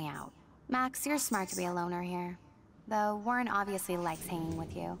creeps me out. Max, you're smart to be a loner here. Though Warren obviously likes hanging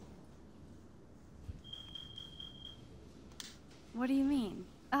with you. What do you mean?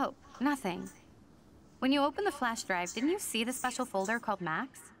 Oh, nothing. When you opened the flash drive, didn't you see the special folder called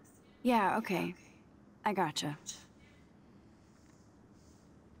Max? Yeah, okay. I gotcha.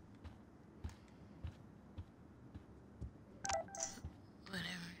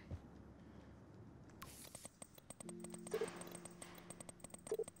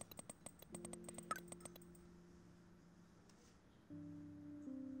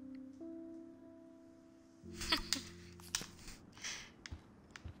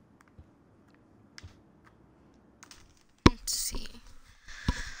 Let's see.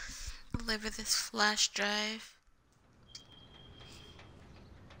 Deliver this flash drive.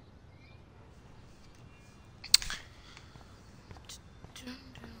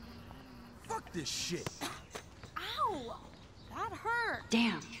 Fuck this shit. Ow! That hurt.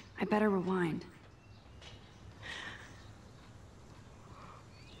 Damn, I better rewind.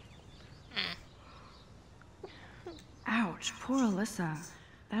 Ouch, poor Alyssa.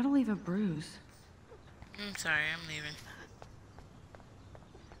 That'll leave a bruise. I'm sorry, I'm leaving.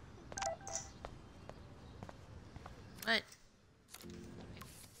 What?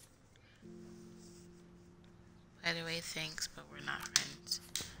 By the way, thanks, but we're not friends.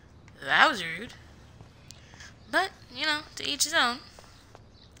 That was rude. But, you know, to each his own.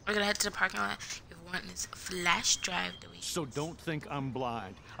 We're gonna head to the parking lot if we want this flash drive that we... So don't think I'm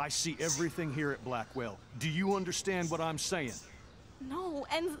blind. I see everything here at Blackwell. Do you understand what I'm saying? No,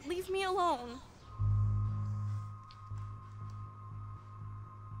 and leave me alone.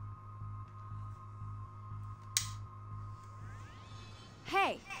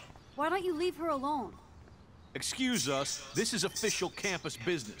 Hey, why don't you leave her alone? Excuse us, this is official campus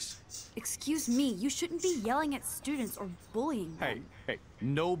business. Excuse me, you shouldn't be yelling at students or bullying them. Hey,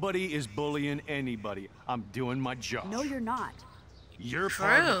 nobody is bullying anybody. I'm doing my job. No, you're not. You're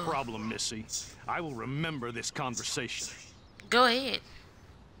part of the problem, Missy. I will remember this conversation. Go ahead.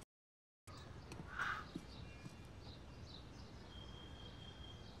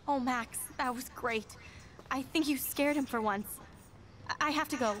 Oh, Max, that was great. I think you scared him for once. I have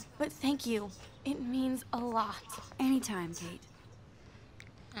to go, but thank you. It means a lot. Anytime, Kate.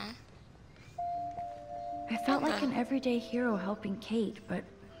 Huh? I felt like an everyday hero helping Kate, but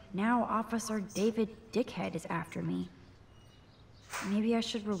now Officer David Dickhead is after me. Maybe I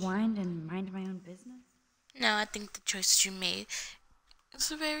should rewind and mind my own business? No, I think the choice you made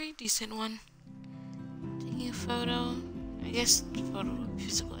is a very decent one. Taking a photo, I guess the photo of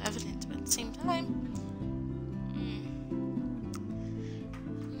physical evidence, but at the same time,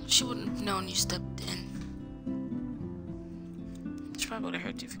 she wouldn't have known you stepped in. She probably would have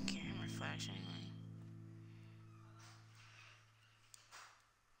heard different camera flash.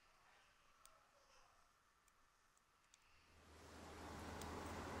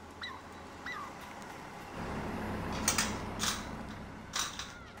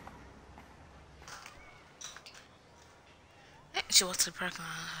 She walks to the parking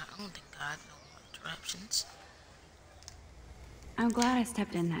lot. Oh, thank God, no more interruptions. I'm glad I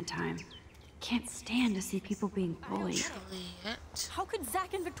stepped in that time. Can't stand to see people being bullied. Juliet. How could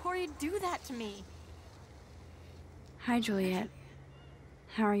Zach and Victoria do that to me? Hi, Juliet.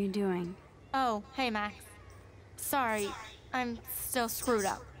 How are you doing? Oh, hey, Max. Sorry, I'm still screwed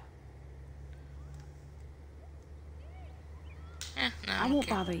up. No, I won't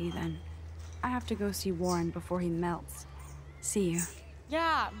bother you then. I have to go see Warren before he melts. See you.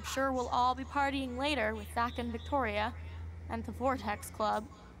 Yeah, I'm sure we'll all be partying later with Zach and Victoria and the Vortex Club.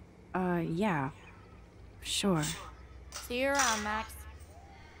 Yeah. Sure. See you around, Max.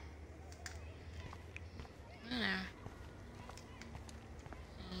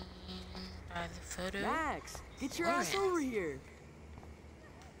 By the photo. Max, get your ass over here.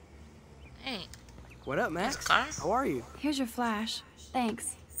 Hey. What up, Max? Car? How are you? Here's your flash.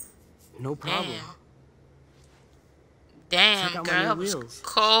 Thanks. No problem. Damn, Check out girl, my that new was wheels.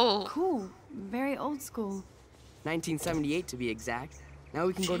 cool. Cool. Very old school. 1978 to be exact. Now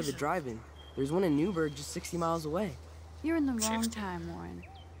we can go to the drive-in. There's one in Newburgh just 60 miles away. You're in the wrong time, Warren.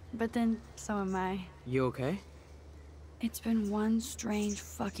 But then, so am I. You okay? It's been one strange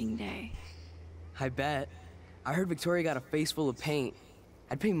fucking day. I bet. I heard Victoria got a face full of paint.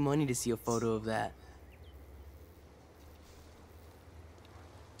 I'd pay money to see a photo of that.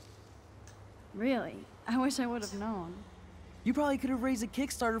 Really? I wish I would have known. You probably could have raised a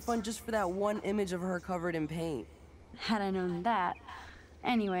Kickstarter fund just for that one image of her covered in paint. Had I known that.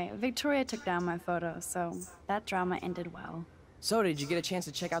 Anyway, Victoria took down my photo, so that drama ended well. So, did you get a chance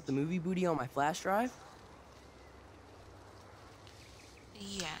to check out the movie booty on my flash drive?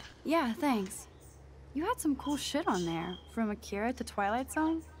 Yeah. Yeah, thanks. You had some cool shit on there, from Akira to Twilight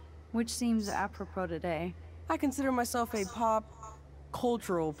Zone, which seems apropos today. I consider myself a pop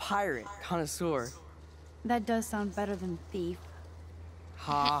cultural pirate connoisseur. That does sound better than thief.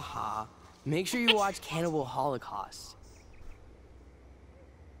 Ha ha. Make sure you watch Cannibal Holocaust.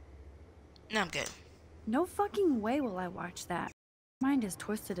 No, I'm good. No fucking way will I watch that. Mind is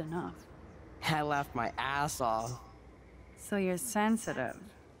twisted enough. I laughed my ass off. So you're sensitive.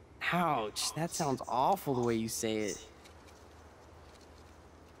 Ouch, that sounds awful the way you say it.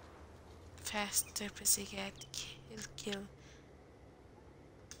 Faster, pussycat, kill.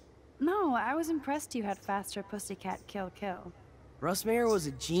 No, I was impressed you had faster pussycat kill. Russ Meyer was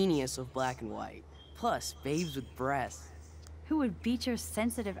a genius of black and white. Plus, babes with breasts. Who would beat your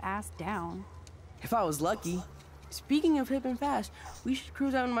sensitive ass down? If I was lucky. Speaking of hip and fast, we should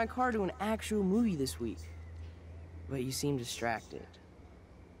cruise out in my car to an actual movie this week. But you seem distracted.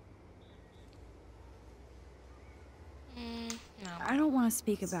 No. I don't want to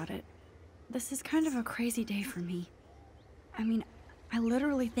speak about it. This is kind of a crazy day for me. I mean, I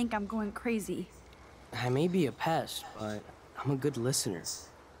literally think I'm going crazy. I may be a pest, but I'm a good listener.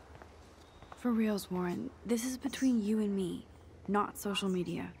 For reals, Warren, this is between you and me, not social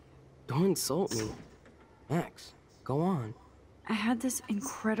media. Don't insult me. Max, go on. I had this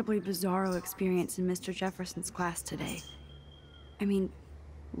incredibly bizarro experience in Mr. Jefferson's class today. I mean,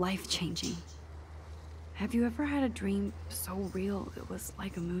 life-changing. Have you ever had a dream so real it was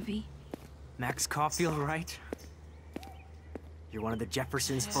like a movie? Max Caulfield, right? You're one of the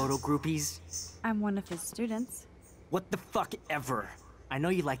Jefferson's photo groupies? I'm one of his students. What the fuck ever? I know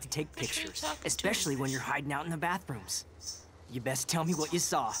you like to take pictures, especially when you're hiding out in the bathrooms. You best tell me what you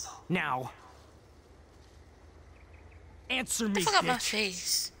saw. Now. Answer me, Get the fuck out my bitch.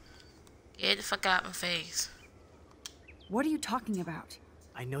 face. Get the fuck out my face. What are you talking about?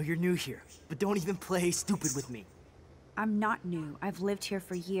 I know you're new here, but don't even play stupid with me. I'm not new. I've lived here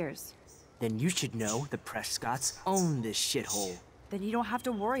for years. Then you should know the Prescotts own this shithole. Then you don't have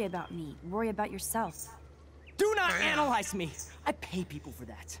to worry about me. Worry about yourself. Do not analyze me! I pay people for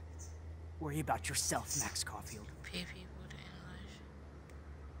that. Worry about yourself, Max Caulfield. Pay people to analyze.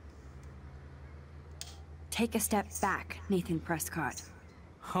 Take a step back, Nathan Prescott.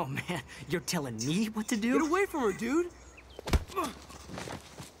 Oh man, you're telling me what to do? Get away from her, dude!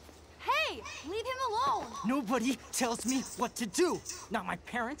 Hey, leave him alone. Nobody tells me what to do. Not my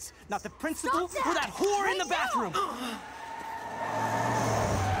parents, not the principal, or that whore in the bathroom.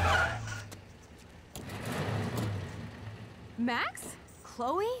 Max?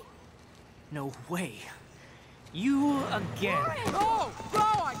 Chloe? No way. You again. Go! Go!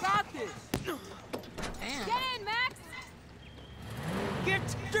 I got this! Damn. Get in, Max! Get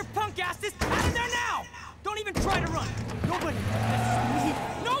your punk asses out of there now! Don't even try to run! Nobody!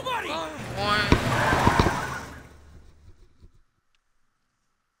 Nobody!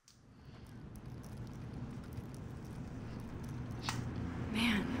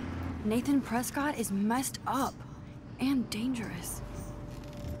 Man, Nathan Prescott is messed up. and dangerous.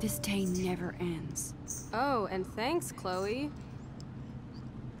 This day never ends. Oh, and thanks, Chloe.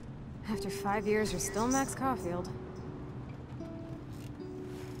 After 5 years, you're still Max Caulfield.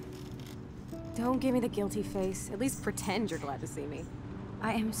 Don't give me the guilty face. At least pretend you're glad to see me.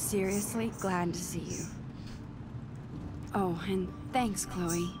 I am seriously glad to see you. Oh, and thanks,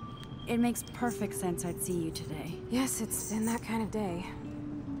 Chloe. It makes perfect sense I'd see you today. Yes, it's been that kind of day.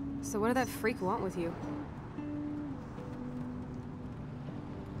 So what did that freak want with you?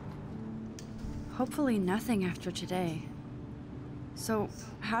 Hopefully nothing after today. So,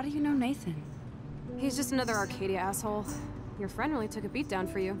 how do you know Nathan? He's just another Arcadia asshole. Your friend really took a beat down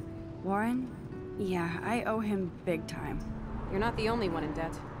for you. Warren? Yeah, I owe him big time. You're not the only one in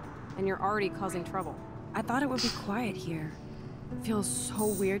debt. And you're already causing trouble. I thought it would be quiet here. It feels so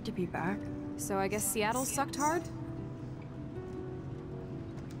weird to be back. So I guess Seattle sucked hard?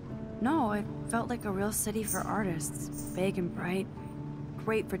 No, it felt like a real city for artists. Big and bright.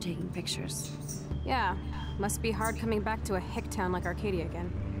 Great for taking pictures. Yeah, must be hard coming back to a hick town like Arcadia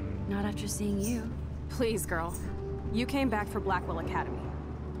again. Not after seeing you. Please, girl. You came back for Blackwell Academy.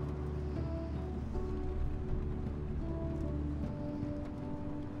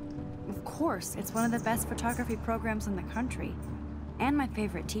 Of course, it's one of the best photography programs in the country. And my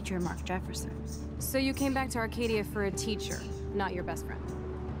favorite teacher, Mark Jefferson. So you came back to Arcadia for a teacher, not your best friend.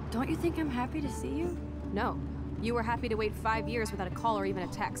 Don't you think I'm happy to see you? No. You were happy to wait 5 years without a call or even a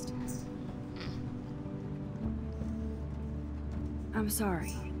text. I'm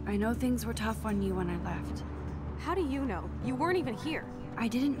sorry. I know things were tough on you when I left. How do you know? You weren't even here. I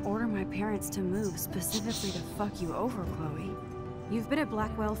didn't order my parents to move specifically to fuck you over, Chloe. You've been at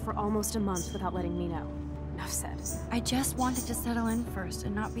Blackwell for almost a month without letting me know. Enough said. I just wanted to settle in first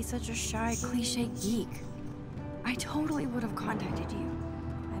and not be such a shy, cliché geek. I totally would have contacted you.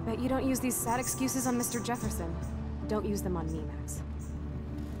 I bet you don't use these sad excuses on Mr. Jefferson. Don't use them on me, Max.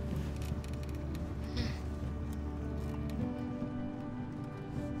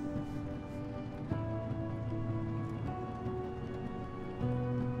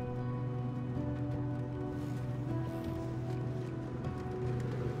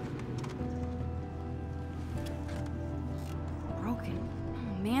 Broken.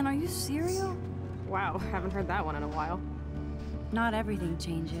 Oh man, are you serial? Wow, haven't heard that one in a while. Not everything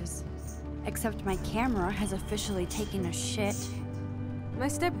changes. Except my camera has officially taken a shit. My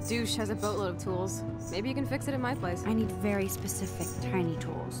step douche has a boatload of tools. Maybe you can fix it at my place. I need very specific, tiny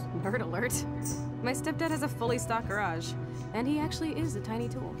tools. Nerd alert. My stepdad has a fully stocked garage, and he actually is a tiny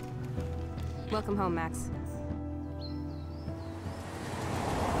tool. Welcome home, Max.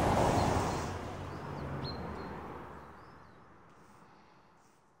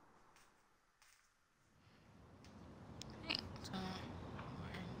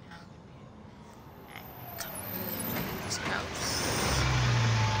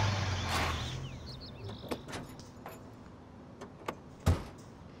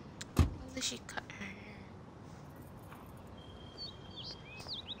 She cut her hair.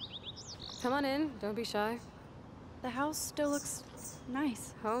 Come on in, don't be shy. The house still looks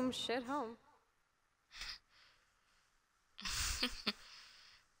nice. Home shit home.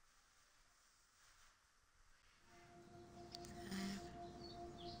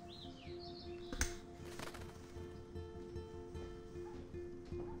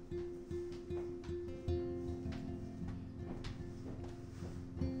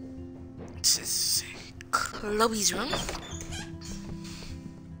 This is Chloe's room.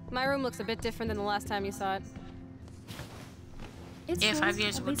 My room looks a bit different than the last time you saw it. It's Yeah, good. 5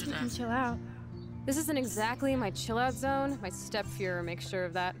 years At ago least to we can that. chill out. This isn't exactly my chill-out zone. My step-fuhrer makes sure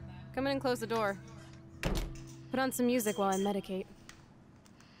of that. Come in and close the door. Put on some music while I medicate.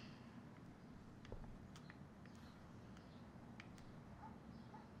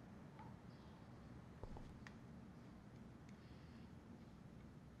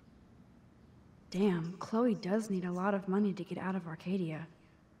 Damn, Chloe does need a lot of money to get out of Arcadia.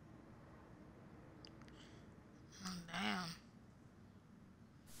 Oh, damn.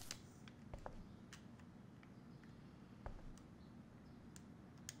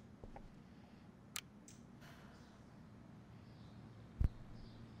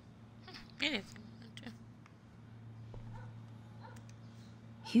 It is.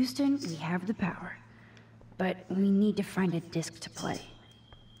 Houston, we have the power. But we need to find a disc to play.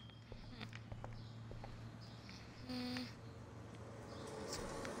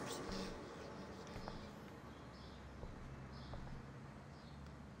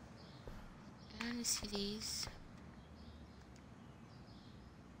 Cities.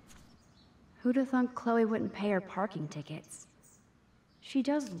 Who'd have thunk Chloe wouldn't pay her parking tickets? She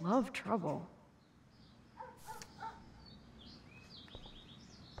does love trouble.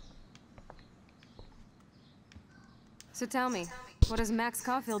 So tell me, what does Max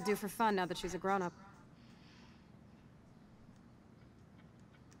Caulfield do for fun now that she's a grown-up?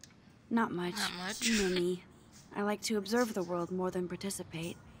 Not much. Not much. You know me. I like to observe the world more than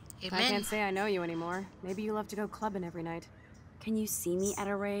participate. Amen. I can't say I know you anymore. Maybe you love to go clubbing every night. Can you see me at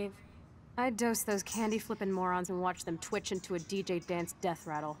a rave? I'd dose those candy-flipping morons and watch them twitch into a DJ dance death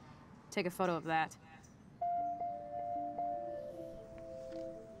rattle. Take a photo of that.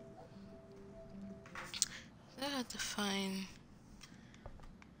 I have to find...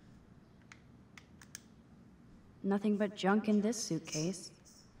 Nothing but junk in this suitcase.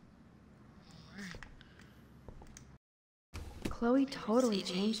 Chloe totally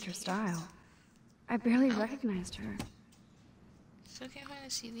changed her style. I barely recognized her. Still can't find a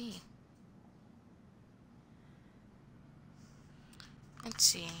CD. Let's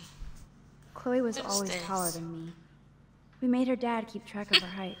see. Chloe was What is always this? taller than me. We made her dad keep track of her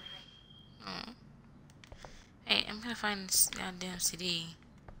height. Oh. Hey, I'm gonna find this goddamn CD.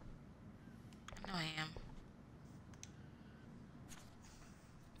 I know I am.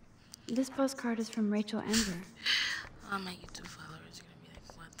 This postcard is from Rachel Ember. All my YouTube followers are gonna be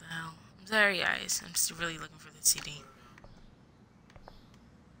like, what the hell? I'm sorry, guys. I'm still really looking for the CD.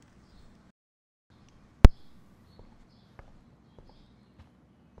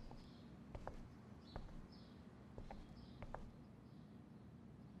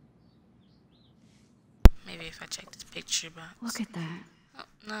 Maybe if I check this picture box. Look at that. Oh,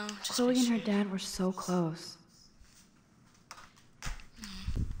 no, just Chloe and her picture. dad were so close.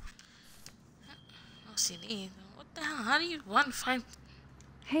 No CD. What the hell? How do you find?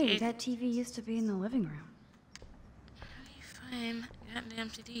 Hey, that TV used to be in the living room. How do you find goddamn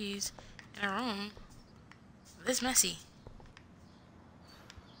CDs in a room this messy?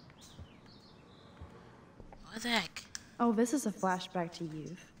 What the heck? Oh, this is a flashback to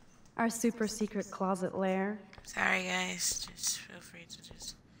youth. Our super secret closet lair. Sorry, guys. Just feel free to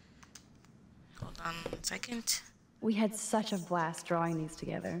just hold on 1 second. We had such a blast drawing these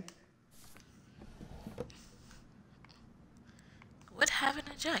together. Would have an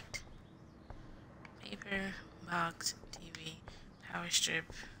eject. Paper, box, TV, power strip,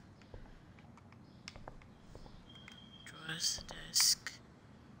 drawers, desk.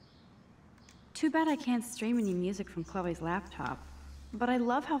 Too bad I can't stream any music from Chloe's laptop. But I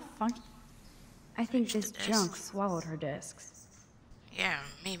love how funky. I think this junk swallowed her discs. Yeah,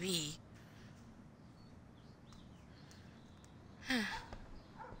 maybe. Huh.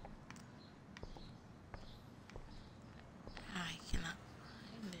 I cannot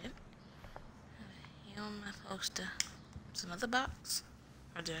find it. Here am I supposed to? It's another box?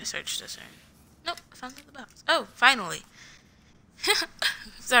 Or did I search this one? Nope, I found another box. Oh, finally.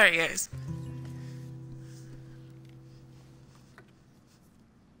 Sorry, guys.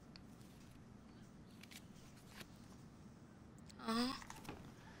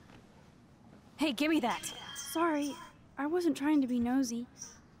 Hey, give me that. Sorry, I wasn't trying to be nosy.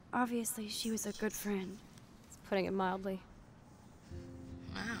 Obviously, she was a good friend. It's putting it mildly.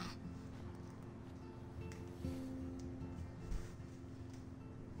 Wow.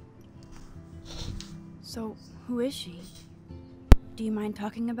 So, who is she? Do you mind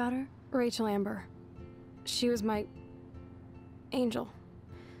talking about her? Rachel Amber. She was my angel.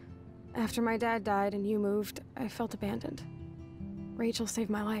 After my dad died and you moved, I felt abandoned. Rachel saved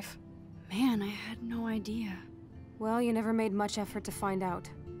my life. Man, I had no idea. Well, you never made much effort to find out.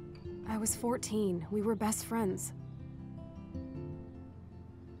 I was 14. We were best friends.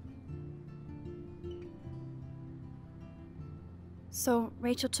 So,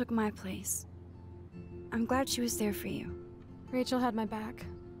 Rachel took my place. I'm glad she was there for you. Rachel had my back.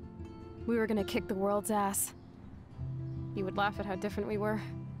 We were gonna kick the world's ass. You would laugh at how different we were.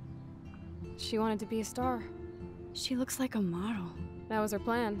 She wanted to be a star. She looks like a model. That was her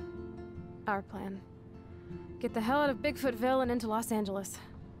plan. Our plan. Get the hell out of Bigfootville and into Los Angeles.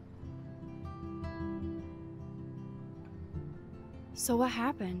 So what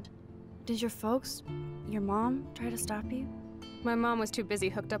happened? Did your folks, your mom, try to stop you? My mom was too busy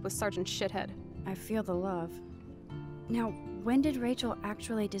hooked up with Sergeant Shithead. I feel the love. Now, when did Rachel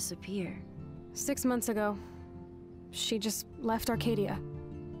actually disappear? 6 months ago. She just left Arcadia.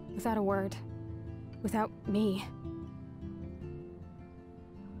 Without a word. Without me.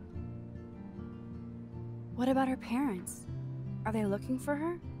 What about her parents? Are they looking for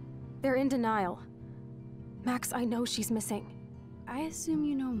her? They're in denial. Max, I know she's missing. I assume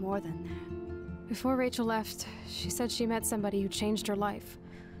you know more than that. Before Rachel left, she said she met somebody who changed her life.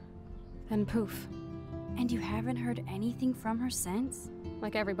 Then poof. And you haven't heard anything from her since?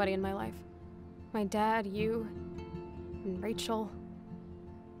 Like everybody in my life. My dad, you, and Rachel.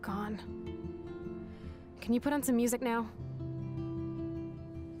 Gone. Can you put on some music now?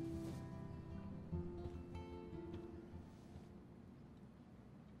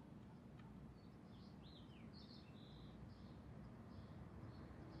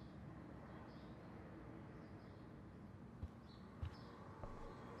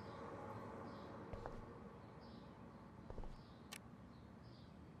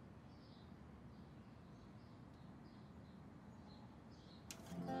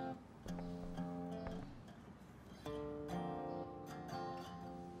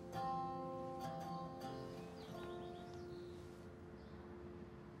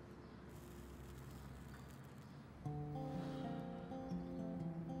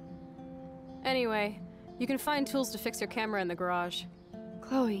 Anyway, you can find tools to fix your camera in the garage.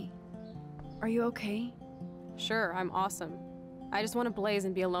 Chloe, are you okay? Sure, I'm awesome. I just want to blaze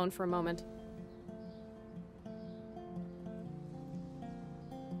and be alone for a moment.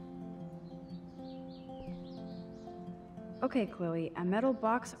 Okay, Chloe, a metal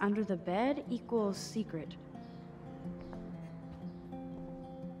box under the bed equals secret.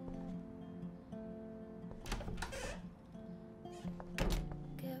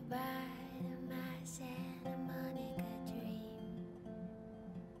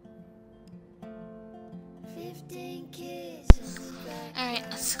 Alright,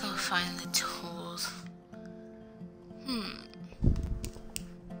 let's go find the tools.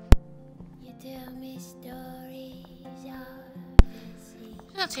 You tell me stories of the sea.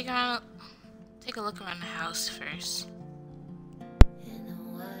 I'm gonna take a look around the house first.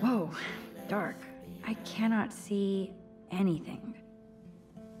 Whoa, dark. I cannot see anything.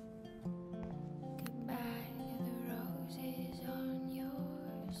 Goodbye to the roses on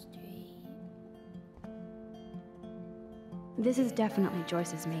your street. This is definitely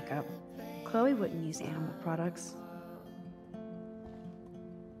Joyce's makeup. Chloe wouldn't use animal products.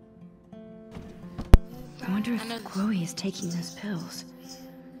 I wonder if Chloe is taking those pills.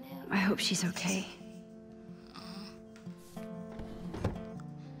 I hope she's okay.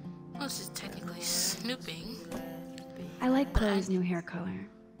 Well, this is technically snooping. I like Chloe's new hair color.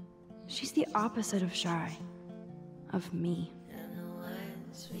 She's the opposite of shy. Of me.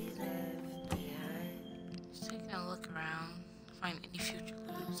 Just taking a look around, find any future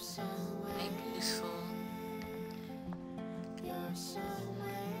clues. Might be useful.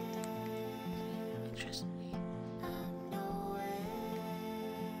 Interesting.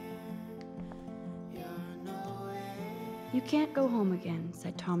 You can't go home again,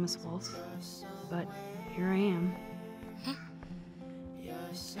 said Thomas Wolfe. But here I am.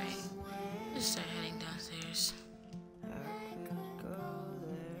 Right. Just start heading downstairs.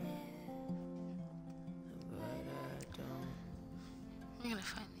 We're gonna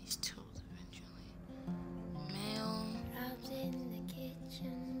find these tools eventually. Mail. Rob's in the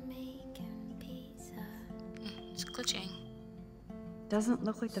kitchen making pizza. It's glitching. Doesn't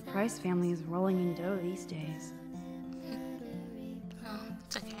look like the Price family is rolling in dough these days. Oh,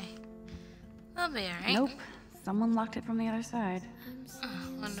 it's okay. They'll be alright. Nope. Someone locked it from the other side. Oh,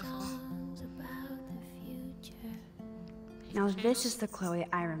 wonderful. Now this is the Chloe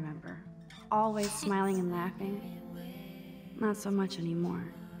I remember. Always smiling and laughing. Not so much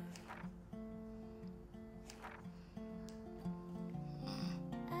anymore.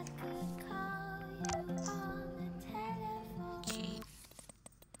 Key.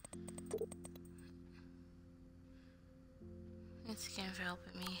 Thanks again for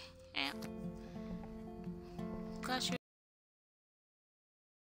helping me. Yeah. Glad you're.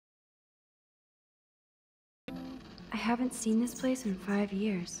 I haven't seen this place in 5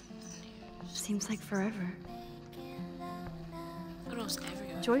 years. Seems like forever. Photos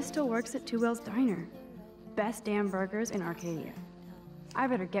everywhere. Joyce still works at Two Whales Diner. Best damn burgers in Arcadia. I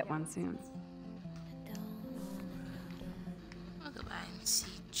better get one soon. I'll go by and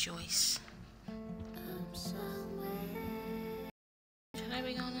see Joyce. Should I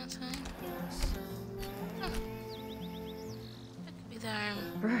be going outside? Oh. That could be the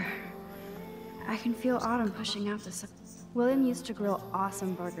Brr. I can feel autumn pushing out the sun. William used to grill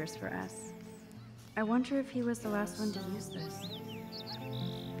awesome burgers for us. I wonder if he was the last one to use this.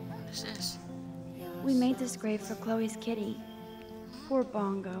 What is this? We made this grave for Chloe's kitty. Poor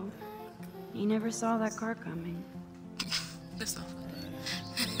Bongo. He never saw that car coming. That's not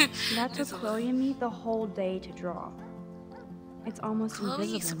funny. That took Chloe and me the whole day to draw. It's almost Chloe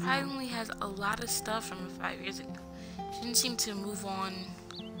invisible now. surprisingly has a lot of stuff from 5 years ago. She didn't seem to move on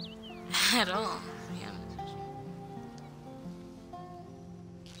at all, to be honest.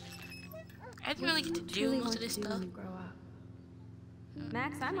 I didn't really get to do most of this stuff.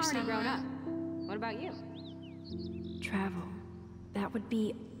 Max, I'm already grown up. What about you? Travel. That would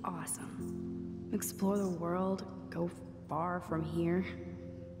be awesome. Explore the world, go far from here.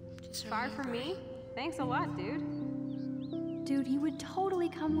 Far from me? Thanks a lot, dude. Dude, you would totally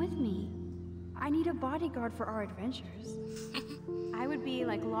come with me. I need a bodyguard for our adventures. I would be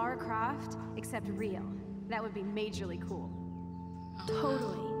like Lara Croft, except real. That would be majorly cool.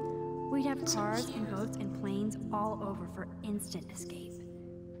 Totally. We'd have cars and boats and planes all over for instant escape.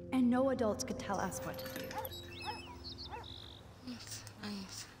 And no adults could tell us what to do. It's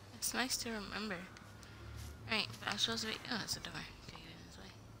nice. It's nice to remember. Right, but I'm supposed to be. Oh, it's a door. Okay, this way.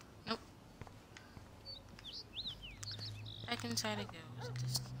 Nope. Back inside I go.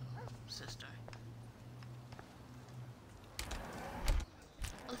 What's this door?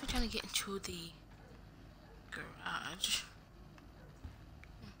 What if we're trying to get into the garage?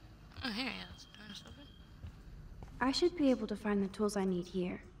 Oh, here it is. Door is open. I should be able to find the tools I need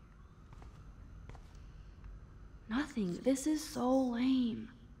here. Nothing. This is so lame.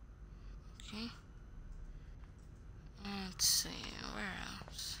 Okay. Let's see. Where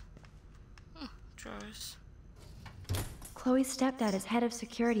else? Oh, drawers. Chloe's stepdad is head of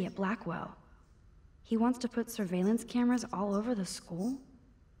security at Blackwell. He wants to put surveillance cameras all over the school?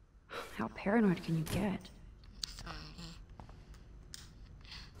 How paranoid can you get?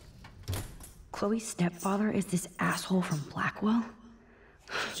 Chloe's stepfather is this asshole from Blackwell?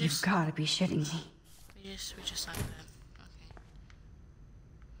 You've gotta be shitting me. We just like that. Okay.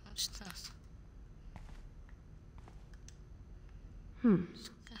 What's this?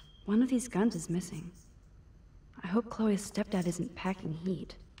 One of these guns is missing. I hope Chloe's stepdad isn't packing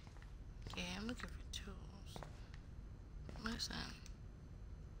heat. Okay, I'm looking for tools. What is that?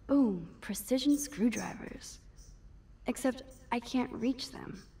 Boom, precision screwdrivers. Except I can't reach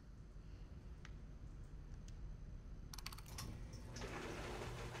them.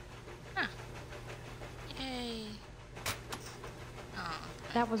 Huh. Yay. Oh.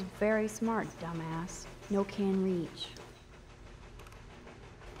 That was very smart, dumbass. No can reach.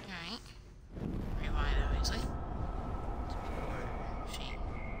 Alright. Rewind, obviously. She.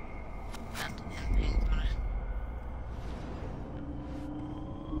 Not the damn thing on it.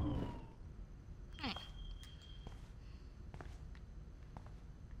 Alright.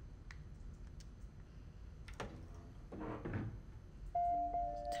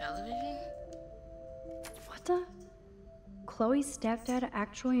 Television? What the? Chloe's stepdad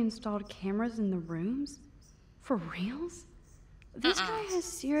actually installed cameras in the rooms? For reals? This guy has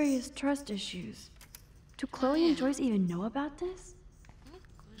serious trust issues. Do Chloe and Joyce even know about this?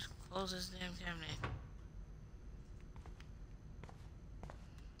 Just close this damn cabinet.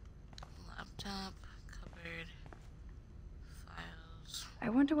 Laptop, cupboard, files. I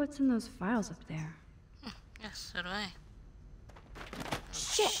wonder what's in those files up there. Yes, so do I.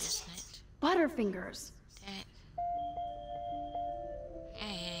 Shit! Butterfingers! Damn it.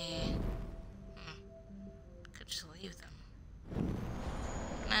 Hey. Could just leave them.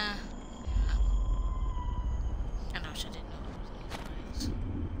 Nah. I know she didn't know what was in these files.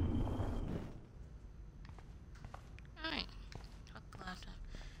 Alright. Fuck the laptop.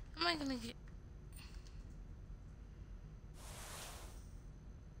 Am I gonna get...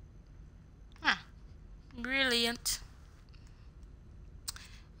 Brilliant.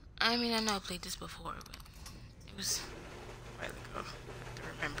 I mean, I know I played this before, but it was a while ago to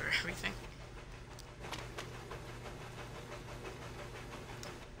remember everything.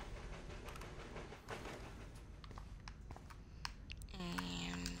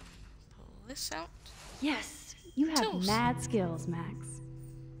 And pull this out. Yes, you have Tools. mad skills, Max.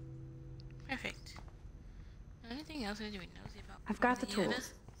 Perfect. Anything else I need to be nosy about? I've got the before we leave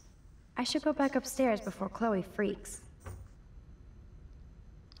tools. I should go back upstairs before Chloe freaks.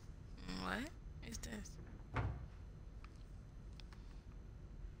 What is this?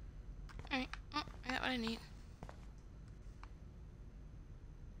 Alright, oh, I got what I need.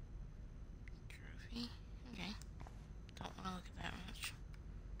 Trophy. Okay. Don't want to look at that much.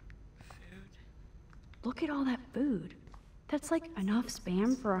 Food. Look at all that food. That's like enough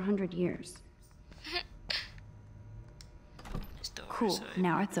spam for 100 years. Cool,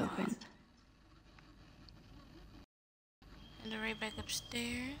 now it's open. And right back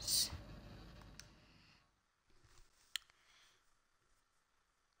upstairs.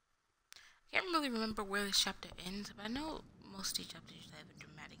 I can't really remember where this chapter ends, but I know most of these chapters usually have a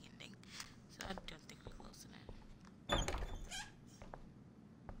dramatic ending, so I don't think we're close to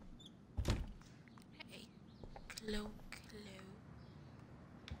that. Hey, Chloe.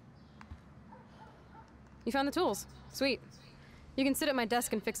 You found the tools. Sweet. You can sit at my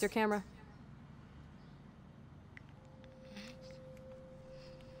desk and fix your camera.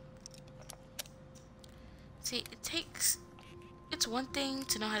 See, it It's one thing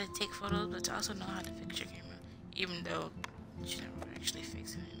to know how to take photos, but to also know how to fix your camera, even though you never actually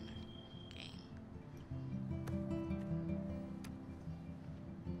fix it in the game.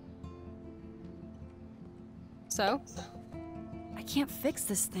 So? I can't fix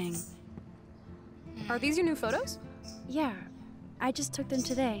this thing. Are these your new photos? Yeah, I just took them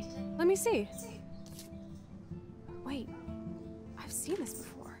today. Let me see. Wait, I've seen this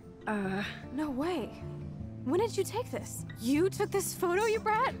before. No way. When did you take this? You took this photo, you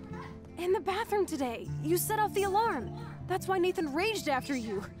brat? In the bathroom today. You set off the alarm. That's why Nathan raged after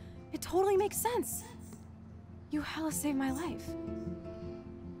you. It totally makes sense. You hella saved my life.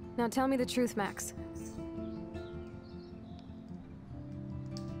 Now tell me the truth, Max.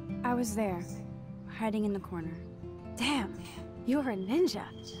 I was there, hiding in the corner. Damn, you're a ninja.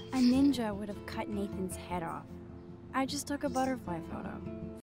 A ninja would have cut Nathan's head off. I just took a butterfly photo.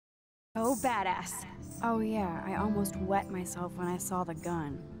 Oh, badass. Oh yeah, I almost wet myself when I saw the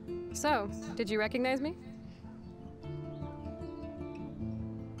gun. So, did you recognize me?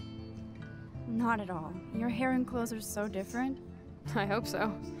 Not at all. Your hair and clothes are so different. I hope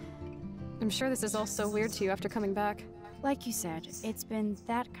so. I'm sure this is all so weird to you after coming back. Like you said, it's been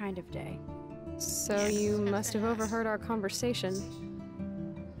that kind of day. So you must have overheard our conversation.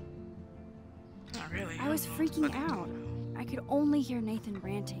 Not really. I was freaking out. I could only hear Nathan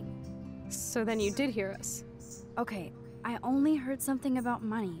ranting. So then you did hear us. Okay, I only heard something about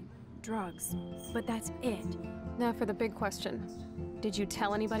money, drugs, but that's it. Now for the big question. Did you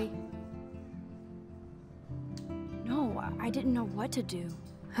tell anybody? No, I didn't know what to do.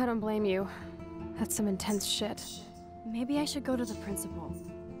 I don't blame you. That's some intense shit. Maybe I should go to the principal.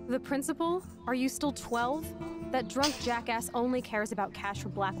 The principal? Are you still 12? That drunk jackass only cares about cash for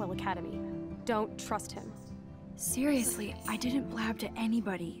Blackwell Academy. Don't trust him. Seriously, I didn't blab to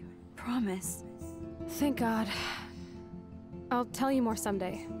anybody. Promise. Thank God. I'll tell you more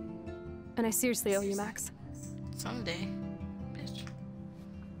someday. And I seriously owe you, Max. Someday? Bitch.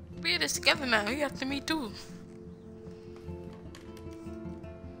 We're this together now. You have to meet too.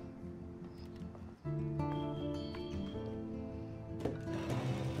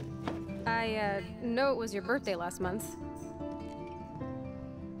 I know it was your birthday last month.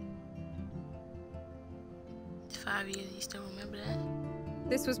 5 years, you still remember that?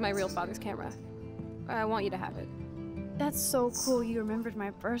 This was my real father's camera. I want you to have it. That's so cool you remembered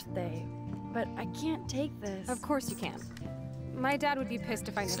my birthday. But I can't take this. Of course you can. My dad would be pissed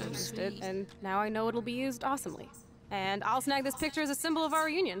if I never used it, and now I know it'll be used awesomely. And I'll snag this picture as a symbol of our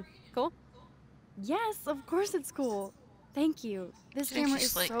reunion. Cool? Yes, of course it's cool. Thank you. This camera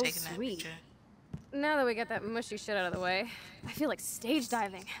is so sweet. Now that we got that mushy shit out of the way, I feel like stage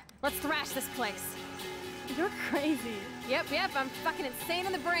diving. Let's thrash this place. You're crazy. Yep, I'm fucking insane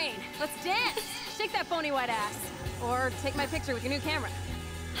in the brain. Let's dance. Shake that bony white ass. Or take my picture with your new camera.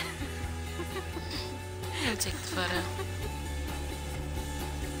 I'm gonna take the photo.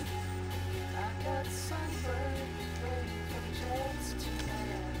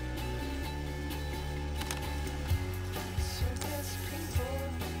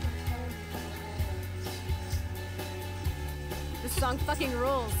 This song fucking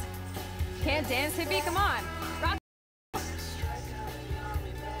rules. Can't dance, hippie? Come on. Rock.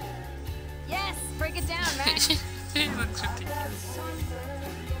 Yes, break it down, Max. He looks ridiculous.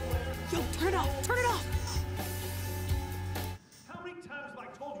 Yo, turn it off. Turn it off. How many times have I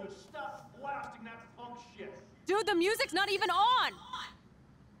told you to stop blasting that punk shit? Dude, the music's not even on.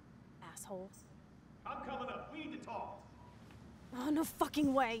 Asshole. I'm coming up. We need to talk. Oh, no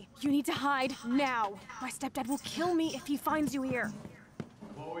fucking way. You need to hide now. My stepdad will kill me if he finds you here.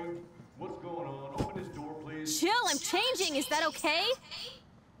 Chloe, what's going on? Open this door, please. Chill, I'm changing. Is that okay?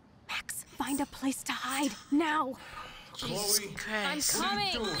 Max, find a place to hide now. Jesus Christ. I'm coming.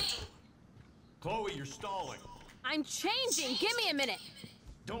 What are you doing? Chloe, you're stalling. I'm changing. Give me a minute.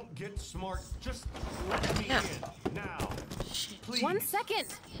 Don't get smart. Just let me in now. Please. 1 second.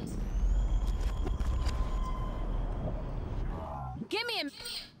 Give me a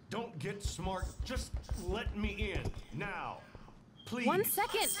minute. Don't get smart. Just let me in now. Please. 1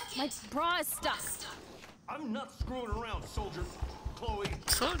 second. My bra is stuck. I'm not screwing around, soldier. Chloe.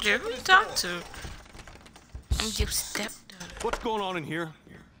 Soldier? Who you talk to? I'm your stepdaughter. What's going on in here?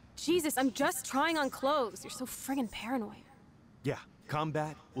 Jesus, I'm just trying on clothes. You're so friggin' paranoid. Yeah,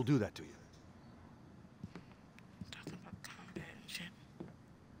 combat will do that to you. Talking about combat and shit.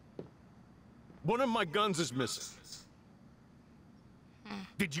 One of my guns is missing.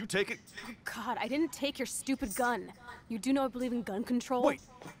 Did you take it? Oh God, I didn't take your stupid gun. You do know I believe in gun control? Wait,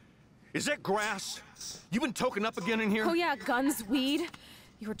 is that grass? You been toking up again in here? Oh yeah, guns, weed.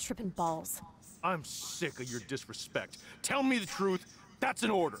 You were tripping balls. I'm sick of your disrespect. Tell me the truth. That's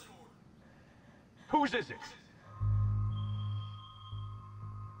an order. Whose is it?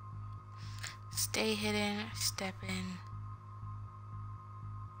 Stay hidden, step in.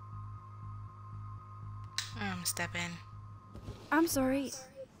 Step in. I'm sorry.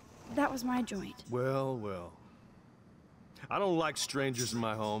 That was my joint. Well, well. I don't like strangers in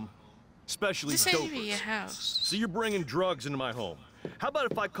my home. Especially This ain't even your dopers. house. So you're bringing drugs into my home. How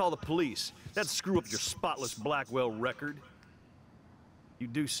about if I call the police? That'd screw up your spotless Blackwell record. You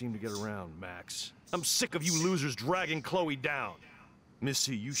do seem to get around, Max. I'm sick of you losers dragging Chloe down.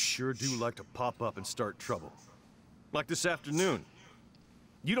 Missy, you sure do like to pop up and start trouble. Like this afternoon.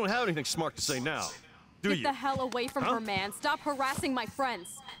 You don't have anything smart to say now, do you? Get the hell away from her, man. Stop harassing my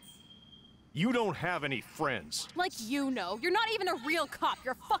friends. You don't have any friends. Like you know. You're not even a real cop.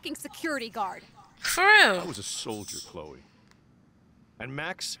 You're a fucking security guard. For real. I was a soldier, Chloe. And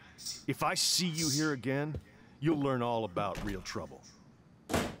Max, if I see you here again, you'll learn all about real trouble.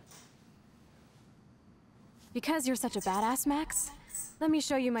 Because you're such a badass, Max, let me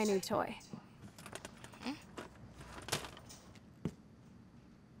show you my new toy.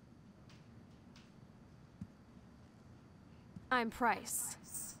 I'm Price.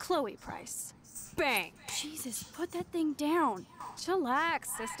 Chloe Price. Bang! Jesus, put that thing down. Chillax,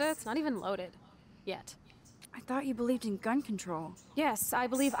 sister. It's not even loaded. Yet. I thought you believed in gun control. Yes, I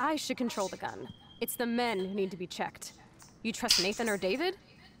believe I should control the gun. It's the men who need to be checked. You trust Nathan or David?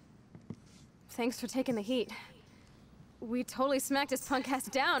 Thanks for taking the heat. We totally smacked his punk ass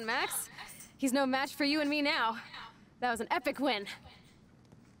down, Max. He's no match for you and me now. That was an epic win.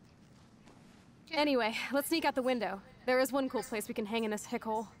 Anyway, let's sneak out the window. There is one cool place we can hang in this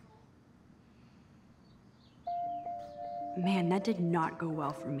hickhole. Man, that did not go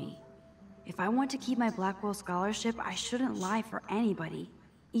well for me. If I want to keep my Blackwell scholarship, I shouldn't lie for anybody,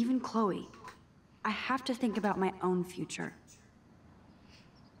 even Chloe. I have to think about my own future.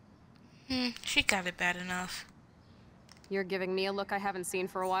 She got it bad enough. You're giving me a look I haven't seen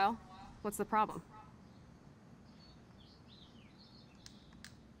for a while. What's the problem?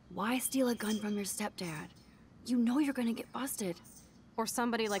 Why steal a gun from your stepdad? You know you're gonna get busted. Or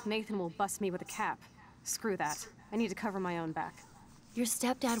somebody like Nathan will bust me with a cap. Screw that. I need to cover my own back. Your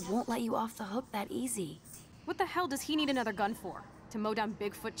stepdad won't let you off the hook that easy. What the hell does he need another gun for? To mow down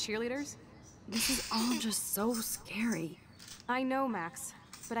Bigfoot cheerleaders? This is all just so scary. I know, Max.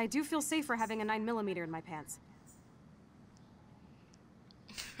 But I do feel safer having a 9mm in my pants.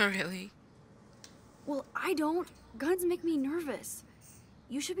 Really? Well, I don't. Guns make me nervous.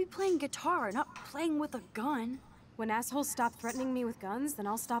 You should be playing guitar, not playing with a gun. When assholes stop threatening me with guns, then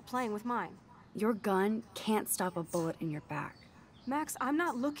I'll stop playing with mine. Your gun can't stop a bullet in your back. Max, I'm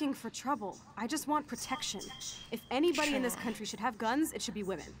not looking for trouble. I just want protection. If anybody in this country should have guns, it should be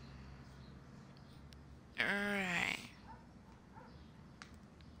women. Alright.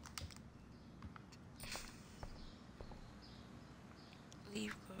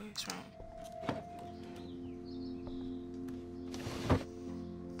 Leave Chloe's room.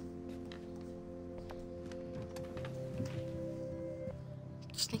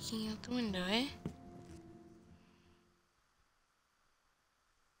 Sneaking out the window, eh?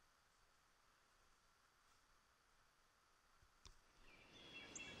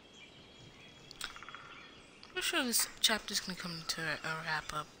 I'm sure this chapter's gonna come to a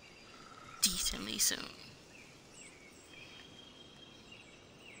wrap up decently soon.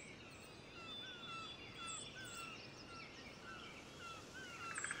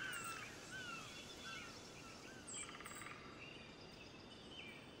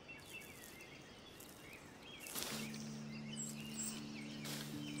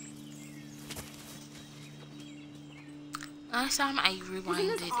 Last time I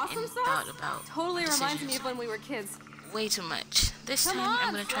rewinded and thought about Totally reminds me decisions of when we were kids. way too much. This Come time on,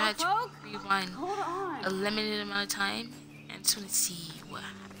 I'm gonna try to Slowpoke. rewind Hold on. a limited amount of time and just wanna see what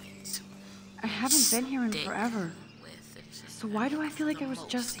happens. I haven't been here in Stick forever. with the decision So why do I feel like the I was most,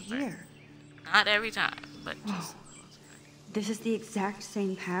 just but here? Not every time, but just This is the exact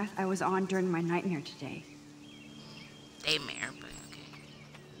same path I was on during my nightmare today. daymare, but okay.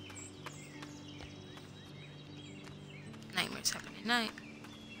 Nightmares happen at night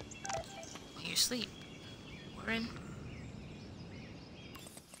when you're asleep. Warren.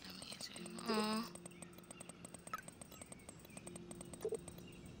 Let me answer them all.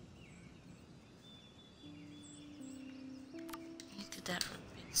 He did that for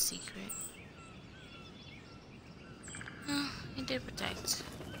a big secret. Oh, he did protect.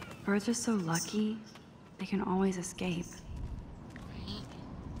 Birds are so lucky, they can always escape. Right?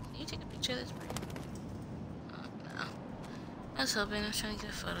 Can you take a picture of this bird? Oh, no. I was hoping I was trying to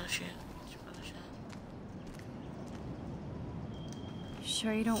get a photo shoot. Photo shoot.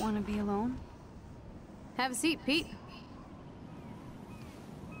 sure you don't want to be alone? Have a seat, Pete.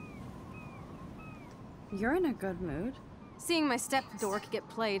 You're in a good mood. Seeing my step-dork get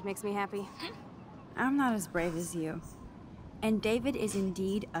played makes me happy. I'm not as brave as you. And David is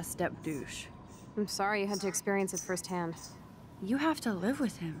indeed a step-douche. I'm sorry you had to experience it firsthand. You have to live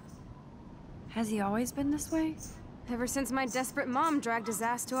with him. Has he always been this way? Ever since my desperate mom dragged his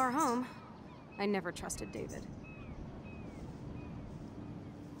ass to our home, I never trusted David.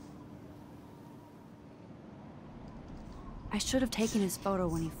 I should have taken his photo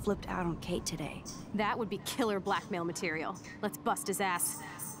when he flipped out on Kate today. That would be killer blackmail material. Let's bust his ass.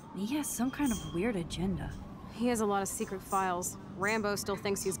 He has some kind of weird agenda. He has a lot of secret files. Rambo still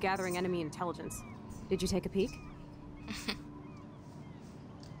thinks he's gathering enemy intelligence. Did you take a peek?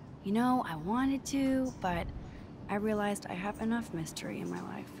 You know, I wanted to, but I realized I have enough mystery in my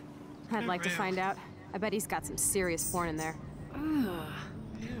life. I'd like to find out. I bet he's got some serious porn in there. Ugh.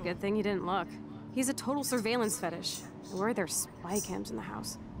 Good thing you didn't look. He's a total surveillance fetish. Where are there spy cams in the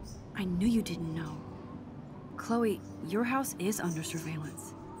house? I knew you didn't know. Chloe, your house is under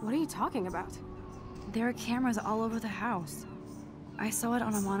surveillance. What are you talking about? There are cameras all over the house. I saw it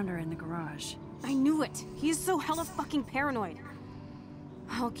on a monitor in the garage. I knew it! He's so hella fucking paranoid.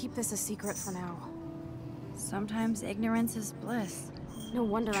 I'll keep this a secret for now. Sometimes ignorance is bliss. No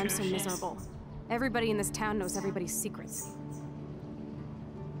wonder I'm so miserable. Everybody in this town knows everybody's secrets.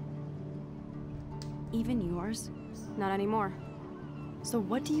 Even yours? Not anymore. So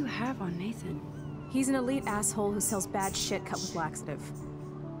what do you have on Nathan? He's an elite asshole who sells bad shit cut with laxative.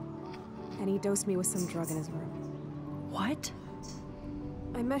 And he dosed me with some drug in his room. What?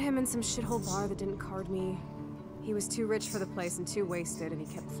 I met him in some shithole bar that didn't card me. He was too rich for the place and too wasted, and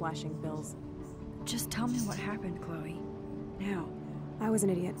he kept flashing bills. Just tell me what happened, Chloe. Now. I was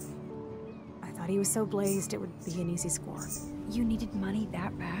an idiot. I thought he was so blazed it would be an easy score. You needed money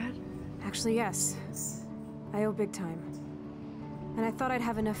that bad? Actually, yes. I owe big time. And I thought I'd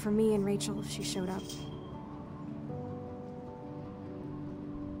have enough for me and Rachel if she showed up.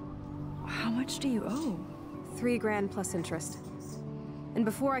 How much do you owe? $3 grand plus interest. And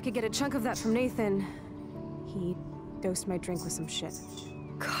before I could get a chunk of that from Nathan, he dosed my drink with some shit.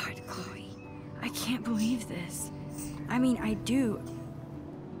 God, Chloe. I can't believe this. I mean, I do.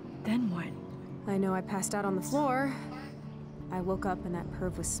 Then what? I know I passed out on the floor. I woke up and that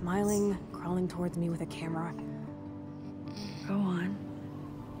perv was smiling, crawling towards me with a camera. Go on.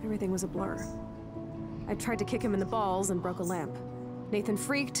 Everything was a blur. I tried to kick him in the balls and broke a lamp. Nathan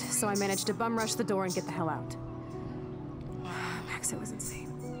freaked, so I managed to bum rush the door and get the hell out. Max, it was insane.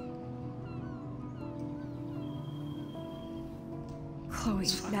 Chloe,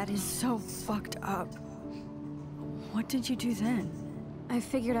 that is so fucked up. What did you do then? I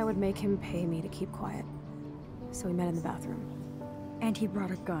figured I would make him pay me to keep quiet. So we met in the bathroom. And he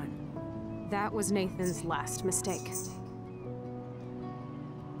brought a gun. That was Nathan's last mistake.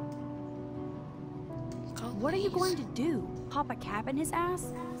 What are you going to do? Pop a cap in his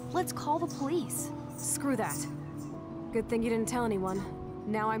ass? Let's call the police. Screw that. Good thing you didn't tell anyone.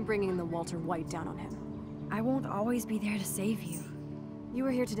 Now I'm bringing the Walter White down on him. I won't always be there to save you. You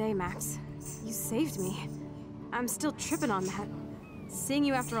were here today, Max. You saved me. I'm still tripping on that. Seeing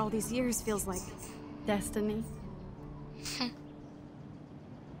you after all these years feels like... destiny.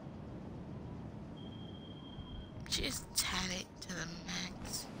 Just had it to the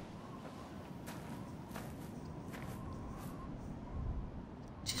max.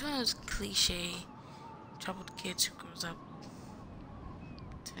 She's one of those cliche troubled kids who grows up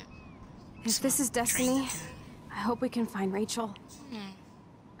to if this is destiny, I hope we can find Rachel.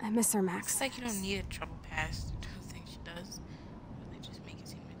 I miss her, Max. It's like you don't need a troubled past. I don't think she does. But they just make it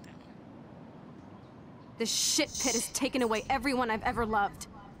seem like that. This shit pit has taken away everyone I've ever loved.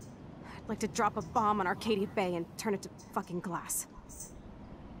 I'd like to drop a bomb on Arcadia Bay and turn it to fucking glass.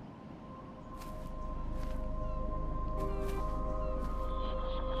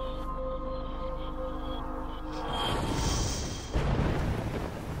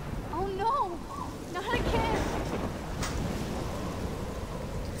 Oh no! Not again!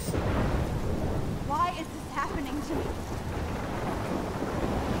 Why is this happening to me?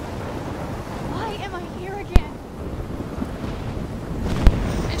 Why am I here again?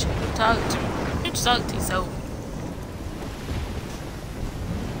 Bitch, who you talking to? Who you talking to yourself?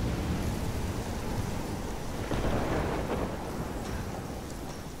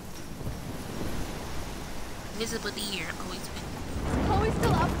 Visible ear, always been. Is Chloe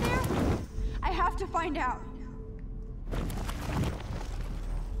still up there? I have to find out.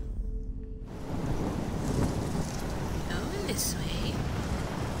 Go this way.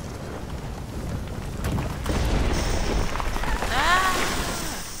 Ah!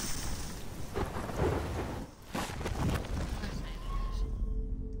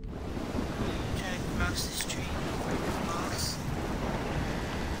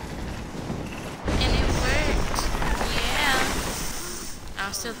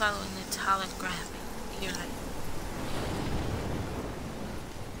 still following its holographic. You're like,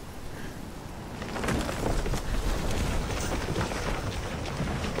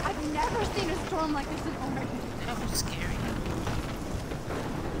 I've never seen a storm like this in Oregon. that was scary.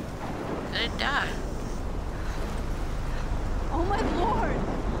 Could die. Oh my lord!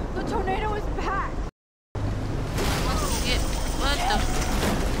 The tornado is back! What the?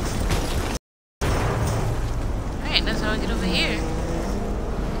 Alright, that's how I get over here.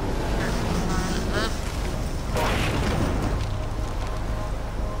 Up.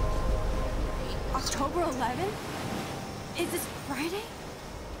 October 11th? Is this Friday?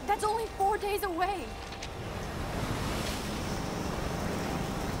 That's only 4 days away!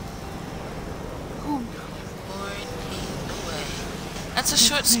 Oh no. 4 days away. That's a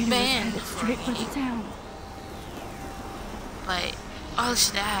short span. Straight for the town. But all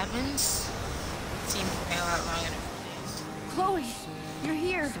shit that happens seems to be a lot longer than 4 days. Chloe, you're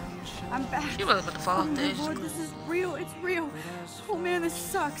here. I'm back. She was about to fall Oh off the my edge. lord, this is real. It's real. Oh man, this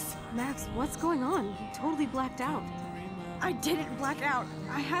sucks. Max, what's going on? You totally blacked out. I didn't black out.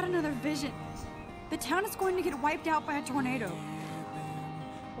 I had another vision. The town is going to get wiped out by a tornado.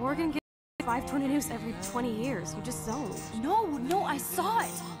 Oregon gets 5 tornadoes every 20 years. You just zoned. No, I saw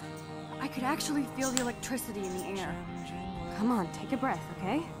it. I could actually feel the electricity in the air. Come on, take a breath,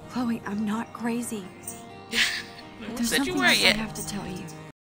 okay? Chloe, I'm not crazy. There's Said you something were else I yet. have to tell you.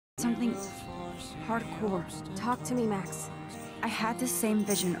 Something hardcore. Talk to me, Max. I had this same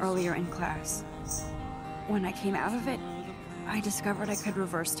vision earlier in class. When I came out of it, I discovered I could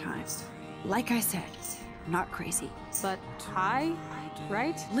reverse time. Like I said, I'm not crazy. But high,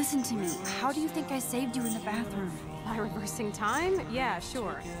 right? Listen to me. How do you think I saved you in the bathroom? By reversing time? Yeah,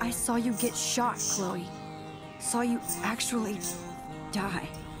 sure. I saw you get shot, Chloe. Saw you actually die.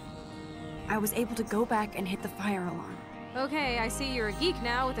 I was able to go back and hit the fire alarm. Okay, I see you're a geek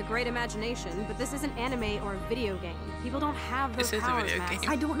now with a great imagination, but this isn't anime or a video game. People don't have those This is a powers, video Max. game.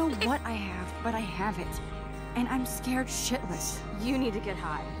 I don't know what I have, but I have it. And I'm scared shitless. You need to get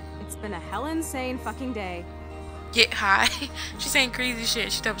high. It's been a hell insane fucking day. Get high? She's saying crazy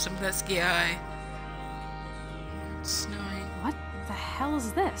shit. She told some let's get high. It's snowing. What the hell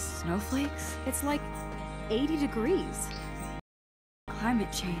is this? Snowflakes? It's like 80 degrees.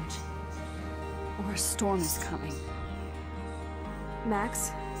 Climate change. Or a storm is coming.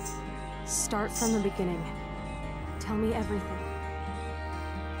 Max, start from the beginning. Tell me everything.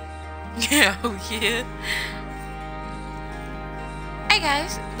 Yeah, oh yeah. Hi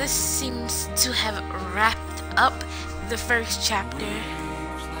guys, this seems to have wrapped up the first chapter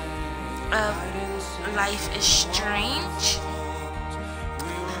of Life is Strange.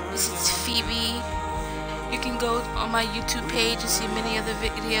 This is Phoebe. You can go on my YouTube page and see many other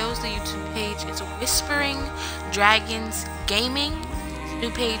videos. The YouTube page is Whispering Dragons Gaming. New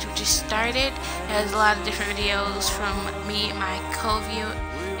page we just started. It has a lot of different videos from me and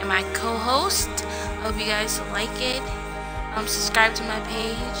my co-host. I hope you guys like it. Subscribe to my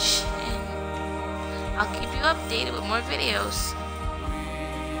page and I'll keep you updated with more videos.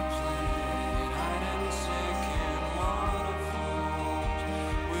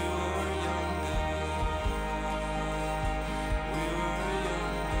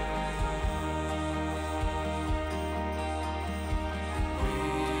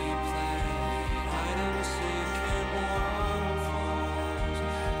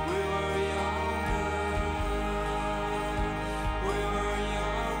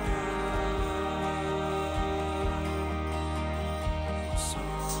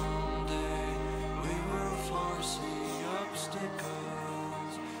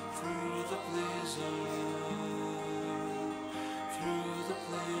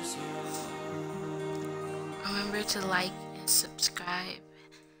 Remember to like and subscribe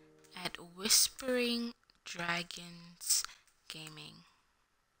at Whispering Dragons Gaming.